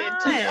everyone needed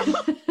to know.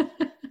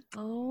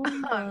 Oh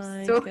I'm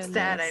my so goodness.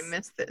 sad I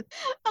missed it.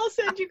 I'll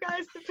send you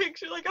guys the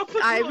picture. Like I'll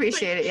put. I them up,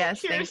 appreciate like, it.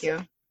 Yes, here's- thank you.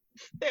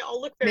 They all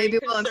look very Maybe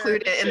we'll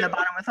include it in the too.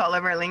 bottom with all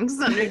of our links.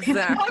 Underneath.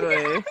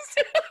 Exactly.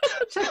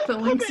 Check the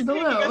links Taking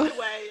below. us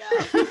away, yeah.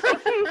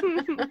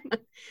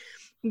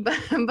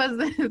 But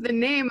the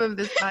name of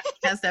this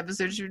podcast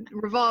episode should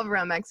revolve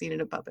around Maxine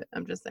and a puppet.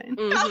 I'm just saying.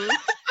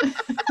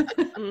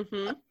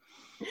 Mm-hmm.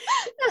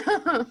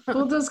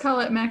 We'll just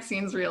call it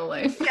Maxine's real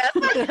life. Yes.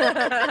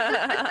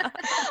 I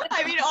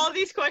mean, all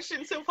these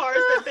questions so far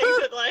have been things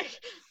that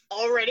like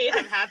already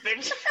have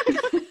happened.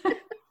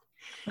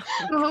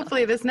 Well,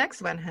 hopefully this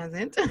next one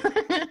hasn't.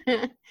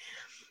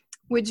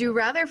 Would you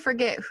rather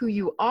forget who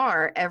you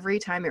are every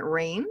time it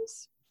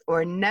rains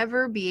or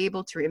never be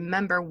able to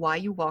remember why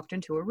you walked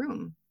into a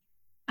room?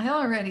 I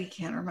already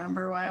can't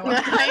remember why I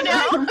walked I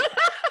know.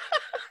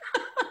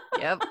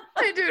 Yep.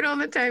 I do it all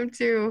the time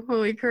too.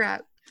 Holy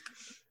crap.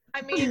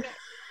 I mean,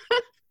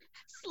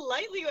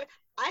 slightly.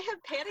 I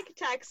have panic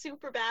attacks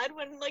super bad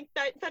when like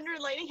that thunder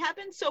and lightning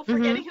happens. So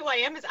forgetting who I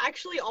am is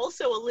actually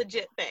also a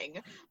legit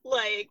thing.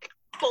 Like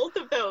both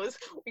of those.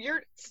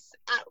 You're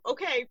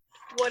okay.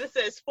 What is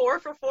this? 4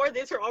 for 4.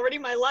 These are already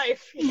my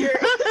life. Here.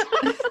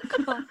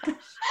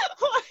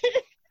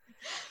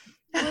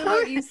 What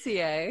about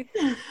UCA?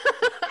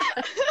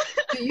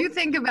 You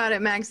think about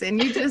it, Max,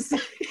 and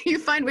you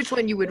find which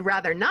one you would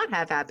rather not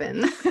have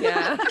happen.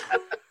 Yeah.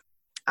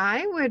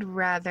 I would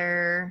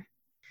rather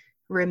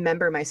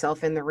remember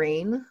myself in the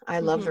rain.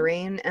 I love the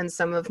rain, and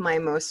some of my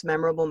most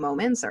memorable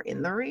moments are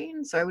in the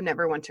rain, so I would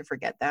never want to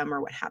forget them or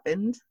what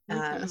happened.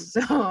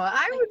 So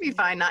I would be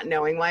fine not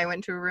knowing why I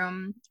went to a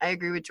room. I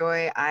agree with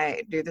Joy.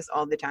 I do this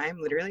all the time,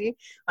 literally.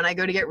 When I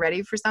go to get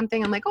ready for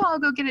something, I'm like, oh, I'll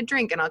go get a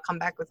drink, and I'll come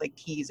back with like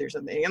keys or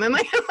something, and I'm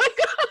like, oh my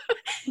god.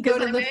 Go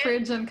to the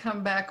fridge and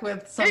come back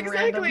with some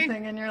random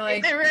thing, and you're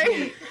like,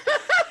 right?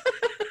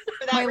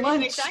 For that My reason,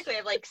 lunch. exactly. I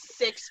have like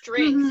 6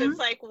 drinks. It's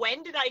like,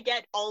 when did I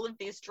get all of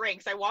these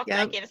drinks? I walk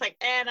back in, it's like,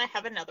 and I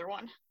have another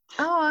one.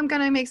 Oh, I'm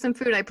gonna make some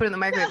food. I put it in the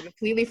microwave.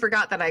 Completely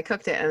forgot that I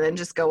cooked it, and then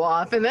just go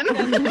off. And then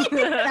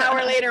an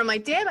hour later, I'm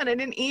like, damn it, I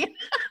didn't eat.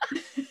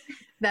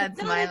 That's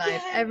Not my life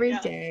again. every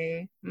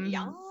day.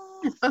 Yeah.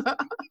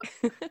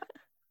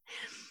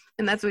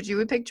 And that's what you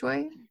would pick,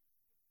 Joy?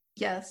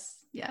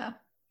 yes, yeah.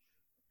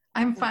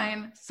 I'm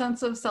fine.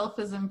 Sense of self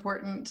is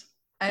important.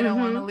 I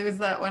don't want to lose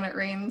that when it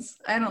rains.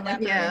 I don't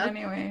like the rain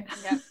anyway.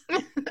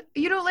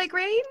 You don't like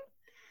rain?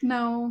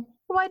 No,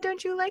 Why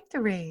don't you like the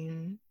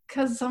rain?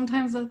 because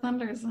sometimes it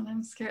thunders and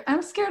I'm scared.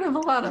 I'm scared of a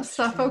lot of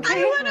stuff,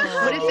 okay? What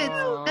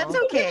if that's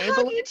okay,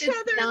 but what if each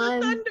other in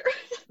the thunder.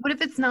 what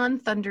if it's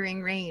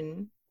non-thundering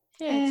rain?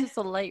 Yeah, it's just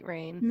a light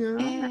rain. No,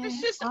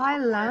 It's just I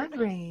love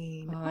awkward.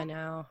 rain. Oh, I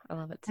know. I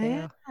love it too.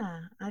 Yeah,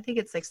 I think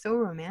it's like so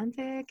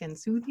romantic and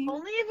soothing.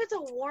 Only if it's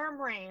a warm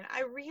rain.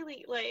 I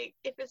really like.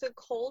 If it's a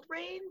cold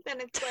rain,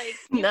 then it's like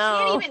you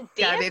No. can't even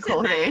Gotta dance be a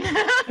cold in rain.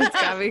 that.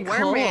 It's gotta be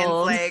Warm rain's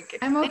cold. like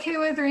I'm okay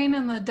with rain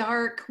in the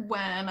dark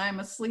when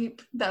I'm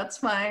asleep. That's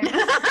fine.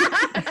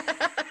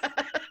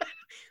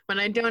 when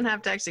I don't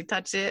have to actually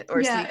touch it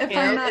or Yeah, see if it,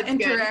 I'm not it's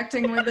good.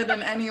 interacting with it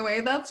in any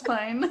way, that's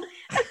fine.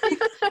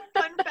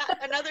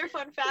 Another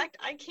fun fact: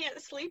 I can't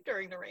sleep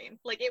during the rain.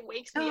 Like it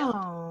wakes me up.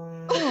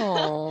 Oh.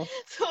 Oh.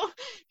 So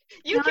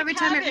you Now can every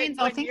time have it rains,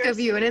 I'll when think you're of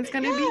you, and it's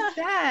sleeping. gonna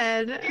be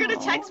sad. You're gonna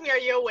text me, "Are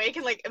you awake?"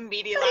 And like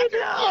immediately I after,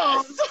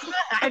 know.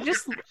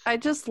 yes. I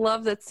just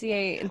love that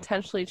CA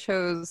intentionally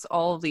chose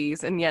all of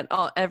these, and yet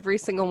every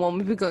single one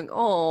would be going,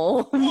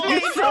 oh,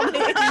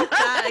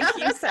 that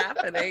keeps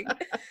happening.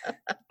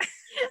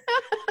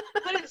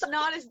 But it's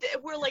not as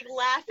we're like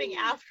laughing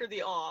after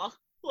the awe.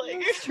 Like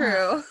It's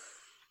true.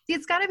 See,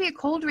 it's got to be a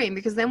cold rain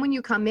because then when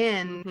you come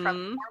in from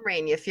Mhm. warm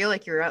rain, you feel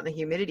like you're out in the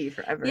humidity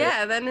forever.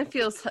 Yeah, then it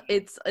feels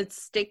it's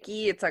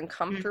sticky, it's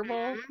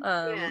uncomfortable.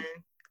 Yeah.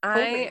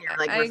 rain, you're,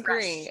 like, I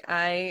agree.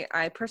 refreshed.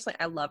 I personally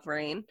I love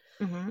rain.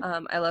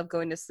 Mhm. I love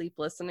going to sleep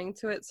listening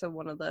to it. So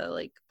one of the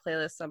like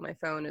playlists on my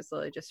phone is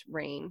literally just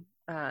rain.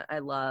 I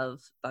love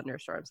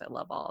thunderstorms. I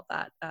love all of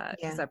that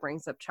because that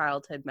brings up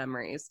childhood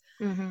memories.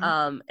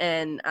 Mhm.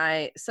 And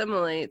I,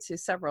 similarly to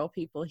several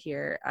people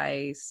here,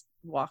 I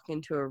walk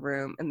into a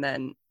room and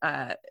then,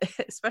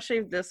 especially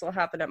if this will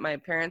happen at my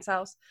parents'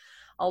 house,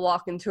 I'll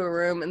walk into a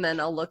room and then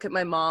I'll look at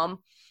my mom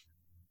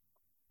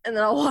and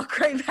then I'll walk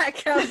right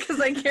back out because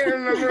I can't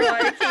remember why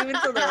I came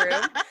into the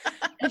room.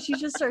 And she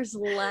just starts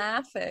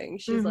laughing.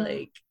 She's Mhm.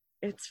 like,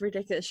 It's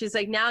ridiculous. She's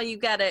like, now you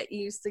get it.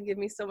 You used to give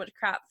me so much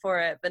crap for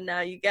it, but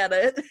now you get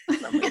it.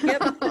 And I'm like,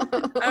 yep.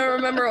 I don't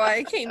remember why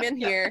I came in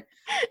here.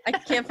 I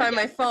can't find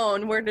my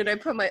phone. Where did I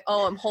put my?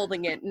 Oh, I'm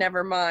holding it.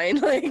 Never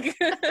mind. Like,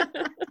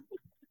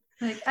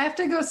 I have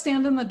to go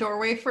stand in the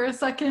doorway for a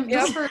second.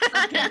 Just for a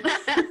second.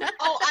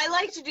 Oh, I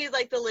like to do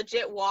like the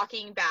legit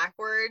walking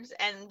backwards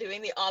and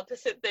doing the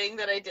opposite thing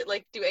that I did,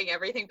 like doing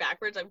everything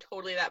backwards. I'm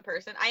totally that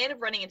person. I end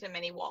up running into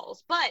many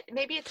walls, but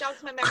maybe it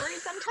jogs my memory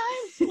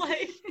sometimes.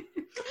 Like,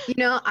 You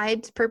know,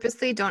 I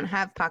purposely don't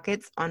have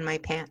pockets on my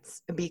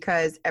pants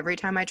because every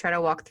time I try to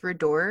walk through a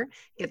door,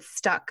 it's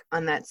stuck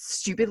on that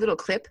stupid little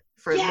clip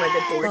for where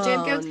the door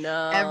jam goes.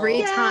 No.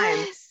 Every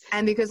time.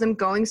 And because I'm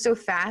going so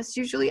fast,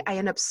 usually I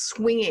end up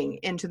swinging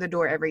into the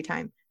door every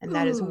time. And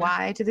that is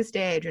why to this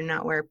day I do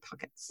not wear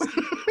pockets.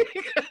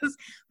 Because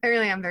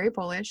apparently I'm very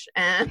Polish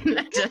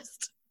and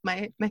just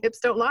my hips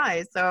don't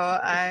lie. So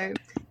I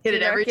hit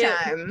it every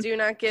time. Do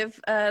not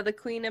give the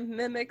Queen of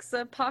Mimics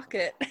a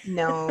pocket.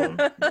 No,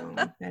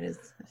 that is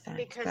a fact.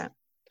 because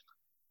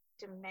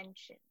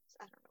dimensions.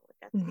 I don't know what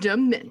that's.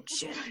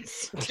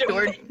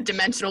 Dimensions.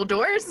 Dimensional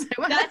doors?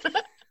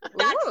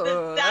 That's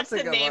Ooh, that's a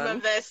the good name one.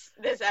 of this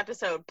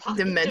episode.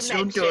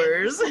 Dimensional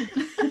Dimensions. doors.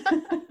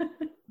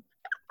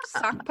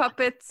 Sock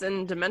puppets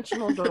and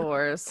dimensional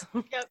doors.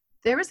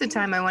 There was a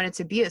time I wanted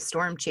to be a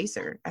storm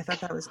chaser. I thought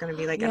that was going to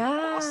be like an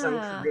awesome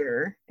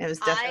career. It was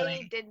I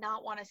definitely. did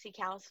not want to see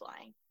cows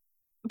flying.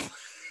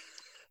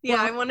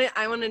 Yeah, I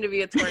wanted to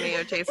be a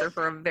tornado chaser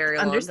for a very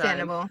long time.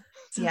 Understandable.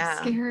 So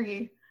Yeah.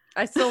 scary.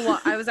 I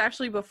was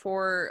actually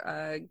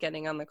before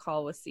getting on the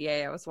call with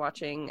CA, I was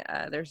watching,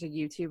 there's a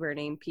YouTuber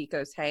named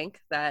Pico's Hank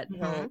that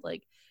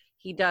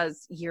he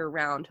does year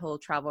round. He'll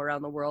travel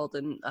around the world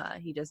and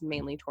he does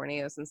mainly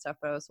tornadoes and stuff,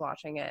 but I was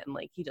watching it and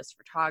like he does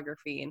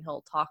photography and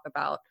he'll talk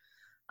about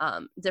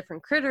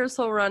different critters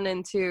he'll run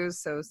into.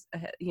 So,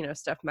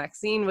 stuff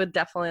Maxine would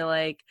definitely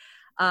like.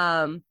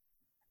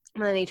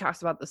 And then he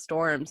talks about the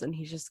storms and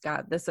he's just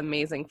got this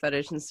amazing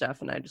footage and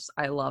stuff. And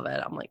I love it.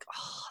 I'm like,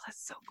 oh,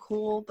 that's so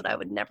cool. But I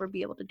would never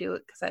be able to do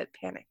it because I'd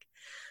panic.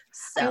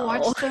 So I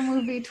watched the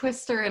movie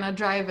Twister in a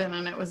drive-in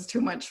and it was too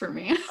much for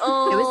me.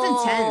 Oh, It was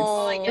intense.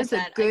 I It get was a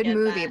that, I good get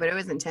movie, that. but it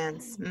was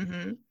intense.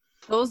 Mm-hmm.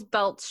 those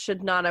belts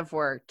should not have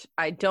worked.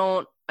 I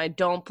don't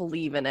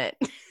believe in it.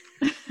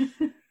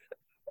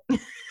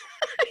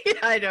 Yeah,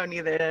 I don't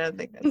either. I don't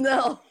think that's.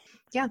 No.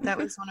 Yeah, that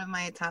was one of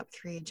my top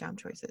 3 job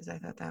choices. I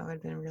thought that would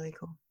have been really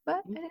cool,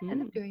 but I didn't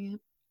end up doing it.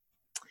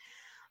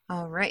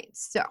 All right,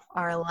 so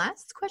our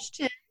last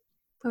question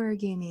for our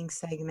gaming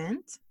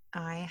segment,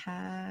 I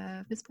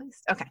have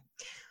misplaced. Okay.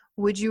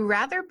 Would you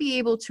rather be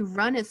able to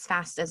run as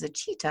fast as a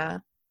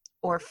cheetah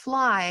or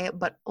fly,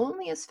 but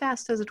only as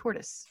fast as a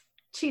tortoise?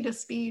 Cheetah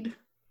speed.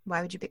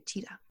 Why would you pick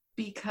cheetah?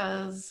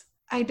 Because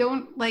I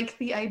don't like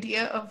the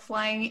idea of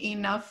flying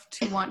enough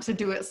to want to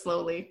do it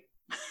slowly.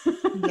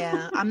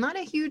 Yeah, I'm not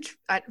a huge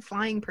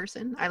flying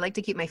person. I like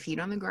to keep my feet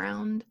on the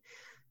ground.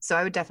 So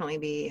I would definitely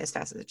be as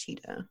fast as a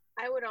cheetah.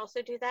 I would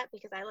also do that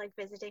because I like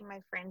visiting my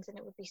friends and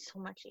it would be so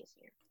much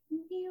easier.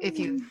 If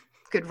you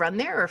could run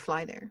there or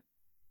fly there.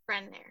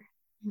 Friend there.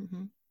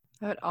 Mm-hmm.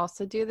 I would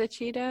also do the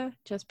cheetah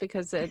just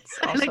because it's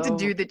also, I like to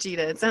do the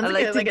cheetah. It sounds I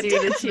like, like to a do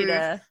the dance move.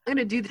 cheetah. I'm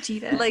going to do the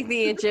cheetah. Like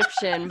the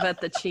Egyptian, but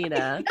the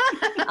cheetah.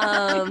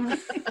 I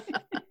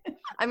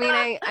mean,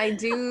 I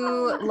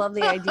do love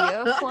the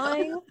idea of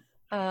flying.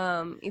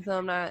 Even though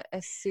I'm not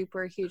a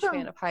super huge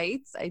fan of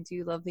heights, I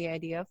do love the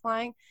idea of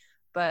flying.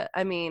 But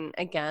I mean,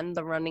 again,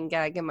 the running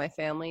gag in my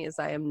family is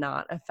I am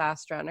not a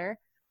fast runner.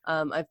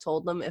 I've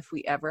told them if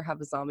we ever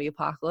have a zombie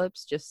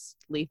apocalypse,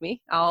 just leave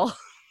me. I'll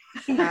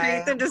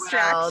create the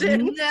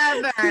distraction.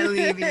 I'll never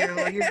leave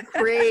you. You're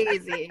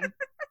crazy.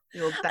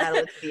 You'll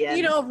battle to the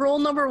end. Rule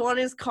number 1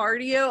 is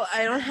cardio.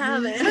 I don't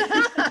have it.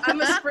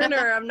 I'm a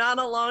sprinter. I'm not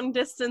a long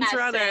distance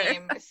runner.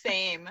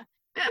 Same.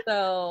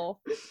 So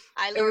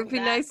I it would be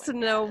learned nice that to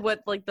with know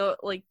that.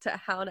 what to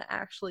how to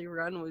actually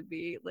run would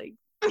be like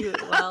do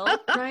it well.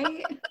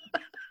 Right?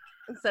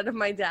 Instead of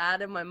my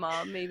dad and my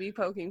mom maybe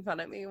poking fun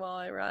at me while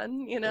I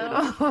run,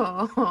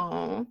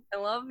 Oh. I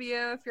love you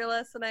if you're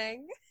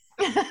listening.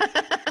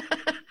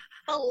 The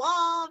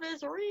love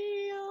is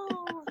real.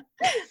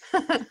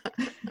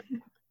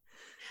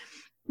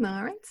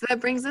 All right, so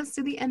that brings us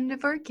to the end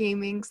of our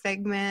gaming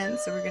segment.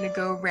 So we're going to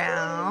go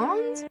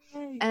around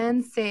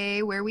and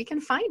say where we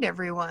can find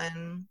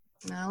everyone.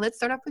 Let's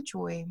start off with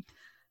Joy.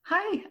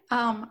 Hi,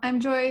 I'm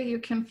Joy. You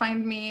can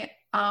find me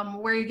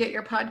where you get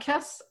your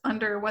podcasts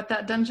under What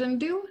That Dungeon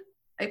Do.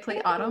 I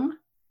play Autumn.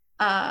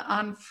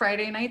 On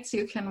Friday nights,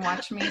 you can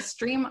watch me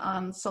stream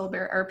on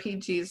Soulbear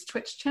RPG's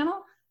Twitch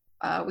channel.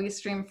 We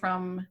stream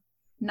from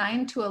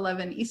 9 to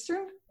 11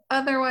 Eastern.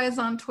 Otherwise,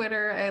 on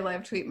Twitter, I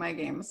live tweet my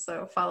games.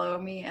 So follow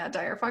me at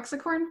Dire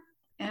Foxicorn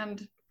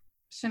and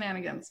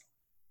Shenanigans.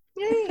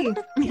 Yay!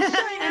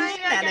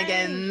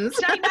 Shenanigans.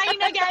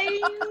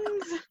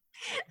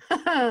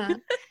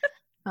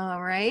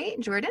 All right,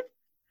 Jordan.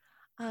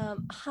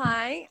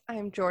 Hi,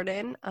 I'm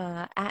Jordan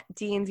at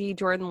D&D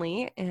Jordan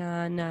Lee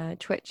on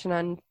Twitch and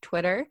on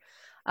Twitter.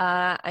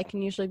 I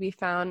can usually be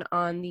found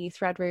on the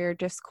Threadraider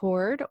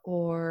Discord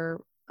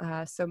or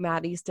so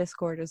Maddie's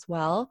Discord as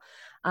well.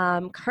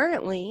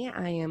 Currently,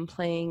 I am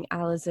playing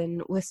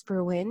Alizen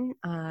Whisperwind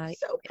on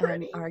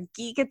our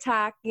Geek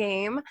Attack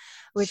game,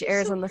 which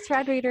airs on the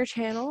Threadraider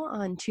channel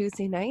on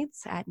Tuesday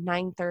nights at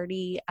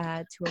 9:30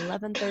 to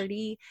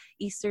 11:30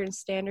 Eastern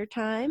Standard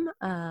Time.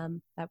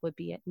 That would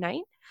be at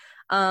night.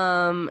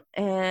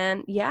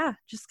 And yeah,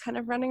 just kind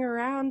of running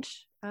around.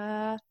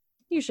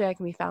 Usually I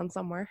can be found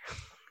somewhere.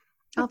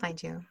 I'll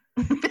find you.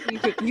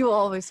 You will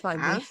always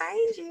find me. I'll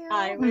find you.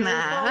 I will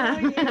follow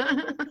you.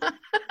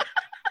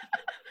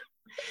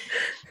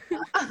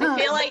 I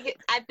feel like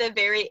at the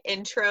very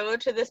intro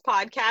to this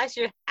podcast,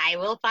 I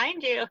will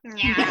find you.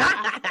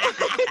 Yeah.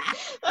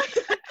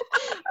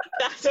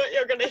 That's what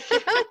you're going to hear.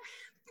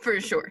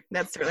 For sure.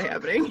 That's really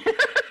happening.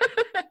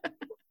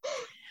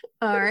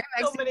 All right,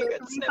 Maxine, So many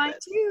good we find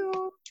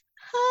you.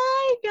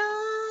 Hi,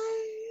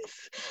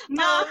 guys.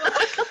 No.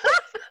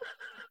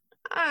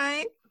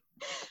 Hi.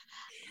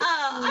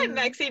 I'm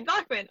Maxine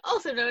Bachman,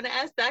 also known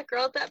as That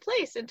Girl at That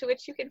Place, into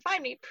which you can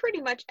find me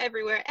pretty much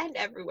everywhere at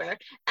That Girl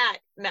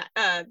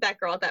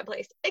at That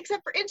Place,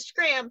 except for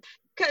Instagram,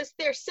 because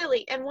they're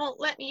silly and won't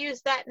let me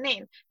use that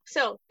name.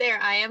 So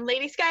there I am,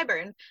 Lady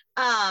Skyburn.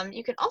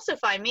 You can also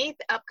find me at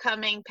the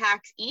upcoming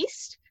PAX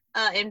East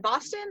in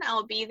Boston.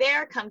 I'll be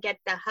there. Come get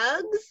the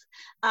hugs.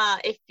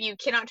 If you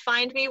cannot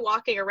find me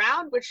walking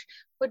around, which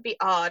would be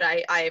odd,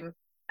 I'm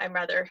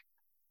rather...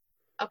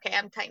 Okay,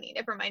 I'm tiny.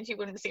 Never mind. You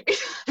wouldn't see me.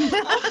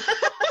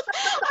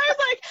 I was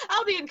like,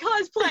 I'll be in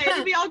cosplay.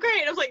 It'll be all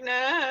great. I was like, nah.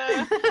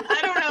 I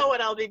don't know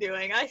what I'll be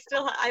doing. I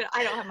don't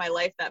have my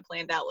life that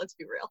planned out. Let's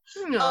be real.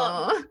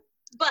 No.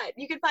 But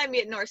you can find me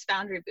at Norse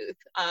Foundry booth.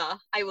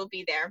 I will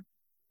be there.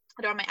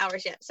 I don't have my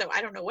hours yet, so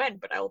I don't know when,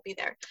 but I will be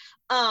there.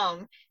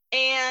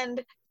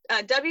 And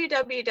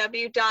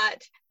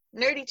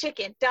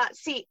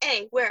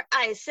www.nerdychicken.ca, where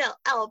I sell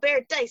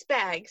owlbear dice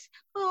bags.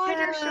 Oh,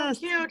 they're so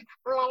cute.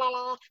 La, la,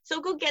 la. So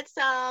go get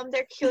some.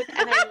 They're cute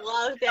and I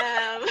love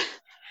them.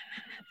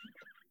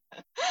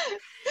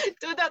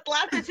 Dude, that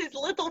laugh is his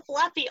little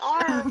flappy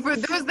arm. For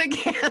those that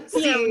can't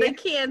see. Yeah, they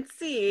can't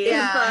see.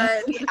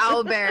 Yeah, But the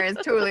owlbear is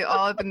totally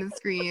all up in the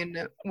screen,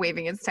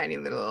 waving its tiny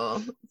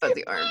little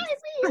fuzzy arms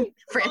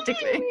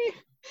frantically.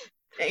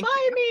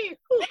 Buy me!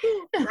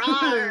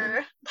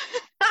 Rawr.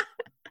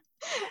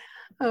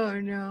 Oh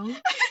no.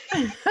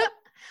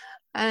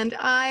 And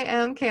I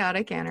am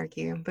Chaotic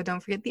Anarchy, but don't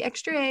forget the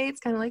extra A. It's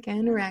kind of like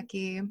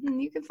Anaraki.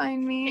 You can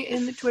find me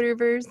in the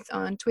Twitterverse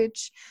on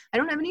Twitch. I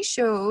don't have any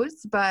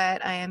shows,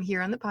 but I am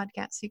here on the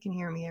podcast, so you can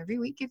hear me every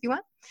week if you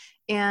want.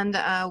 And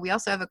we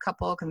also have a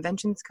couple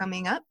conventions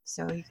coming up,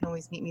 so you can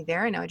always meet me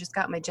there. I know I just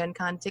got my Gen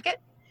Con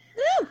ticket.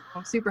 Woo!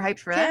 I'm super hyped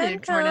for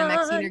that. Jordan and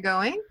Maxine are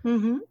going.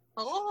 Mm-hmm.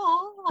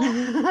 Oh.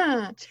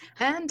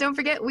 And don't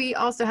forget, we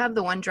also have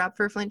the One Drop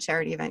for Flint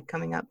charity event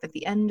coming up at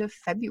the end of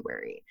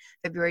February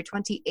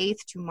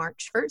 28th to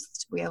March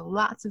 1st. We have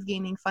lots of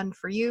gaming fun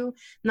for you,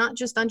 not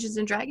just Dungeons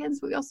and Dragons,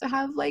 but we also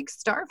have like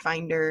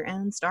Starfinder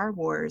and Star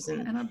Wars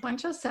and a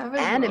bunch of Savage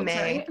anime.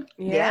 Worlds, right?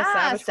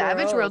 Yeah,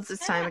 Savage Worlds Worlds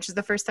this time, which is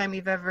the first time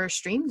we've ever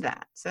streamed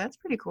that. So that's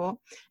pretty cool.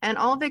 And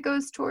all of it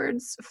goes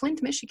towards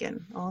Flint,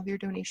 Michigan, all of your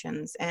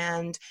donations.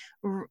 And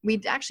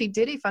we actually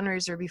did a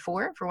fundraiser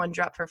before for One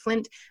Drop for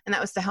Flint, and that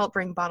was to help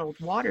bring bottled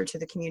water to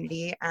the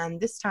community.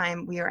 And this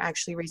time we are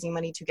actually raising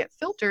money to get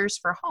filters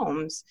for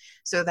homes,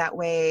 so that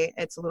way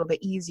it's a little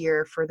bit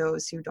easier for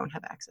those who don't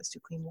have access to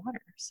clean water.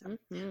 So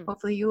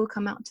hopefully you will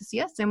come out to see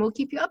us, and we'll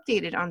keep you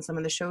updated on some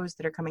of the shows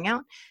that are coming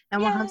out,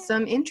 and we'll have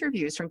some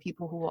interviews from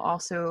people who will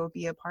also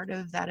be a part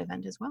of that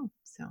event as well.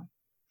 So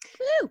thank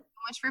you so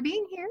much for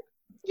being here.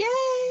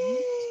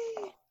 Yay!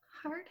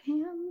 Heart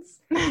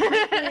hands.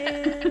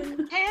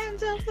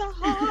 Hands of the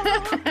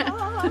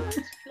heart.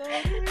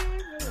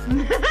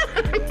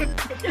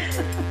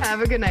 Have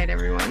a good night,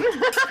 everyone.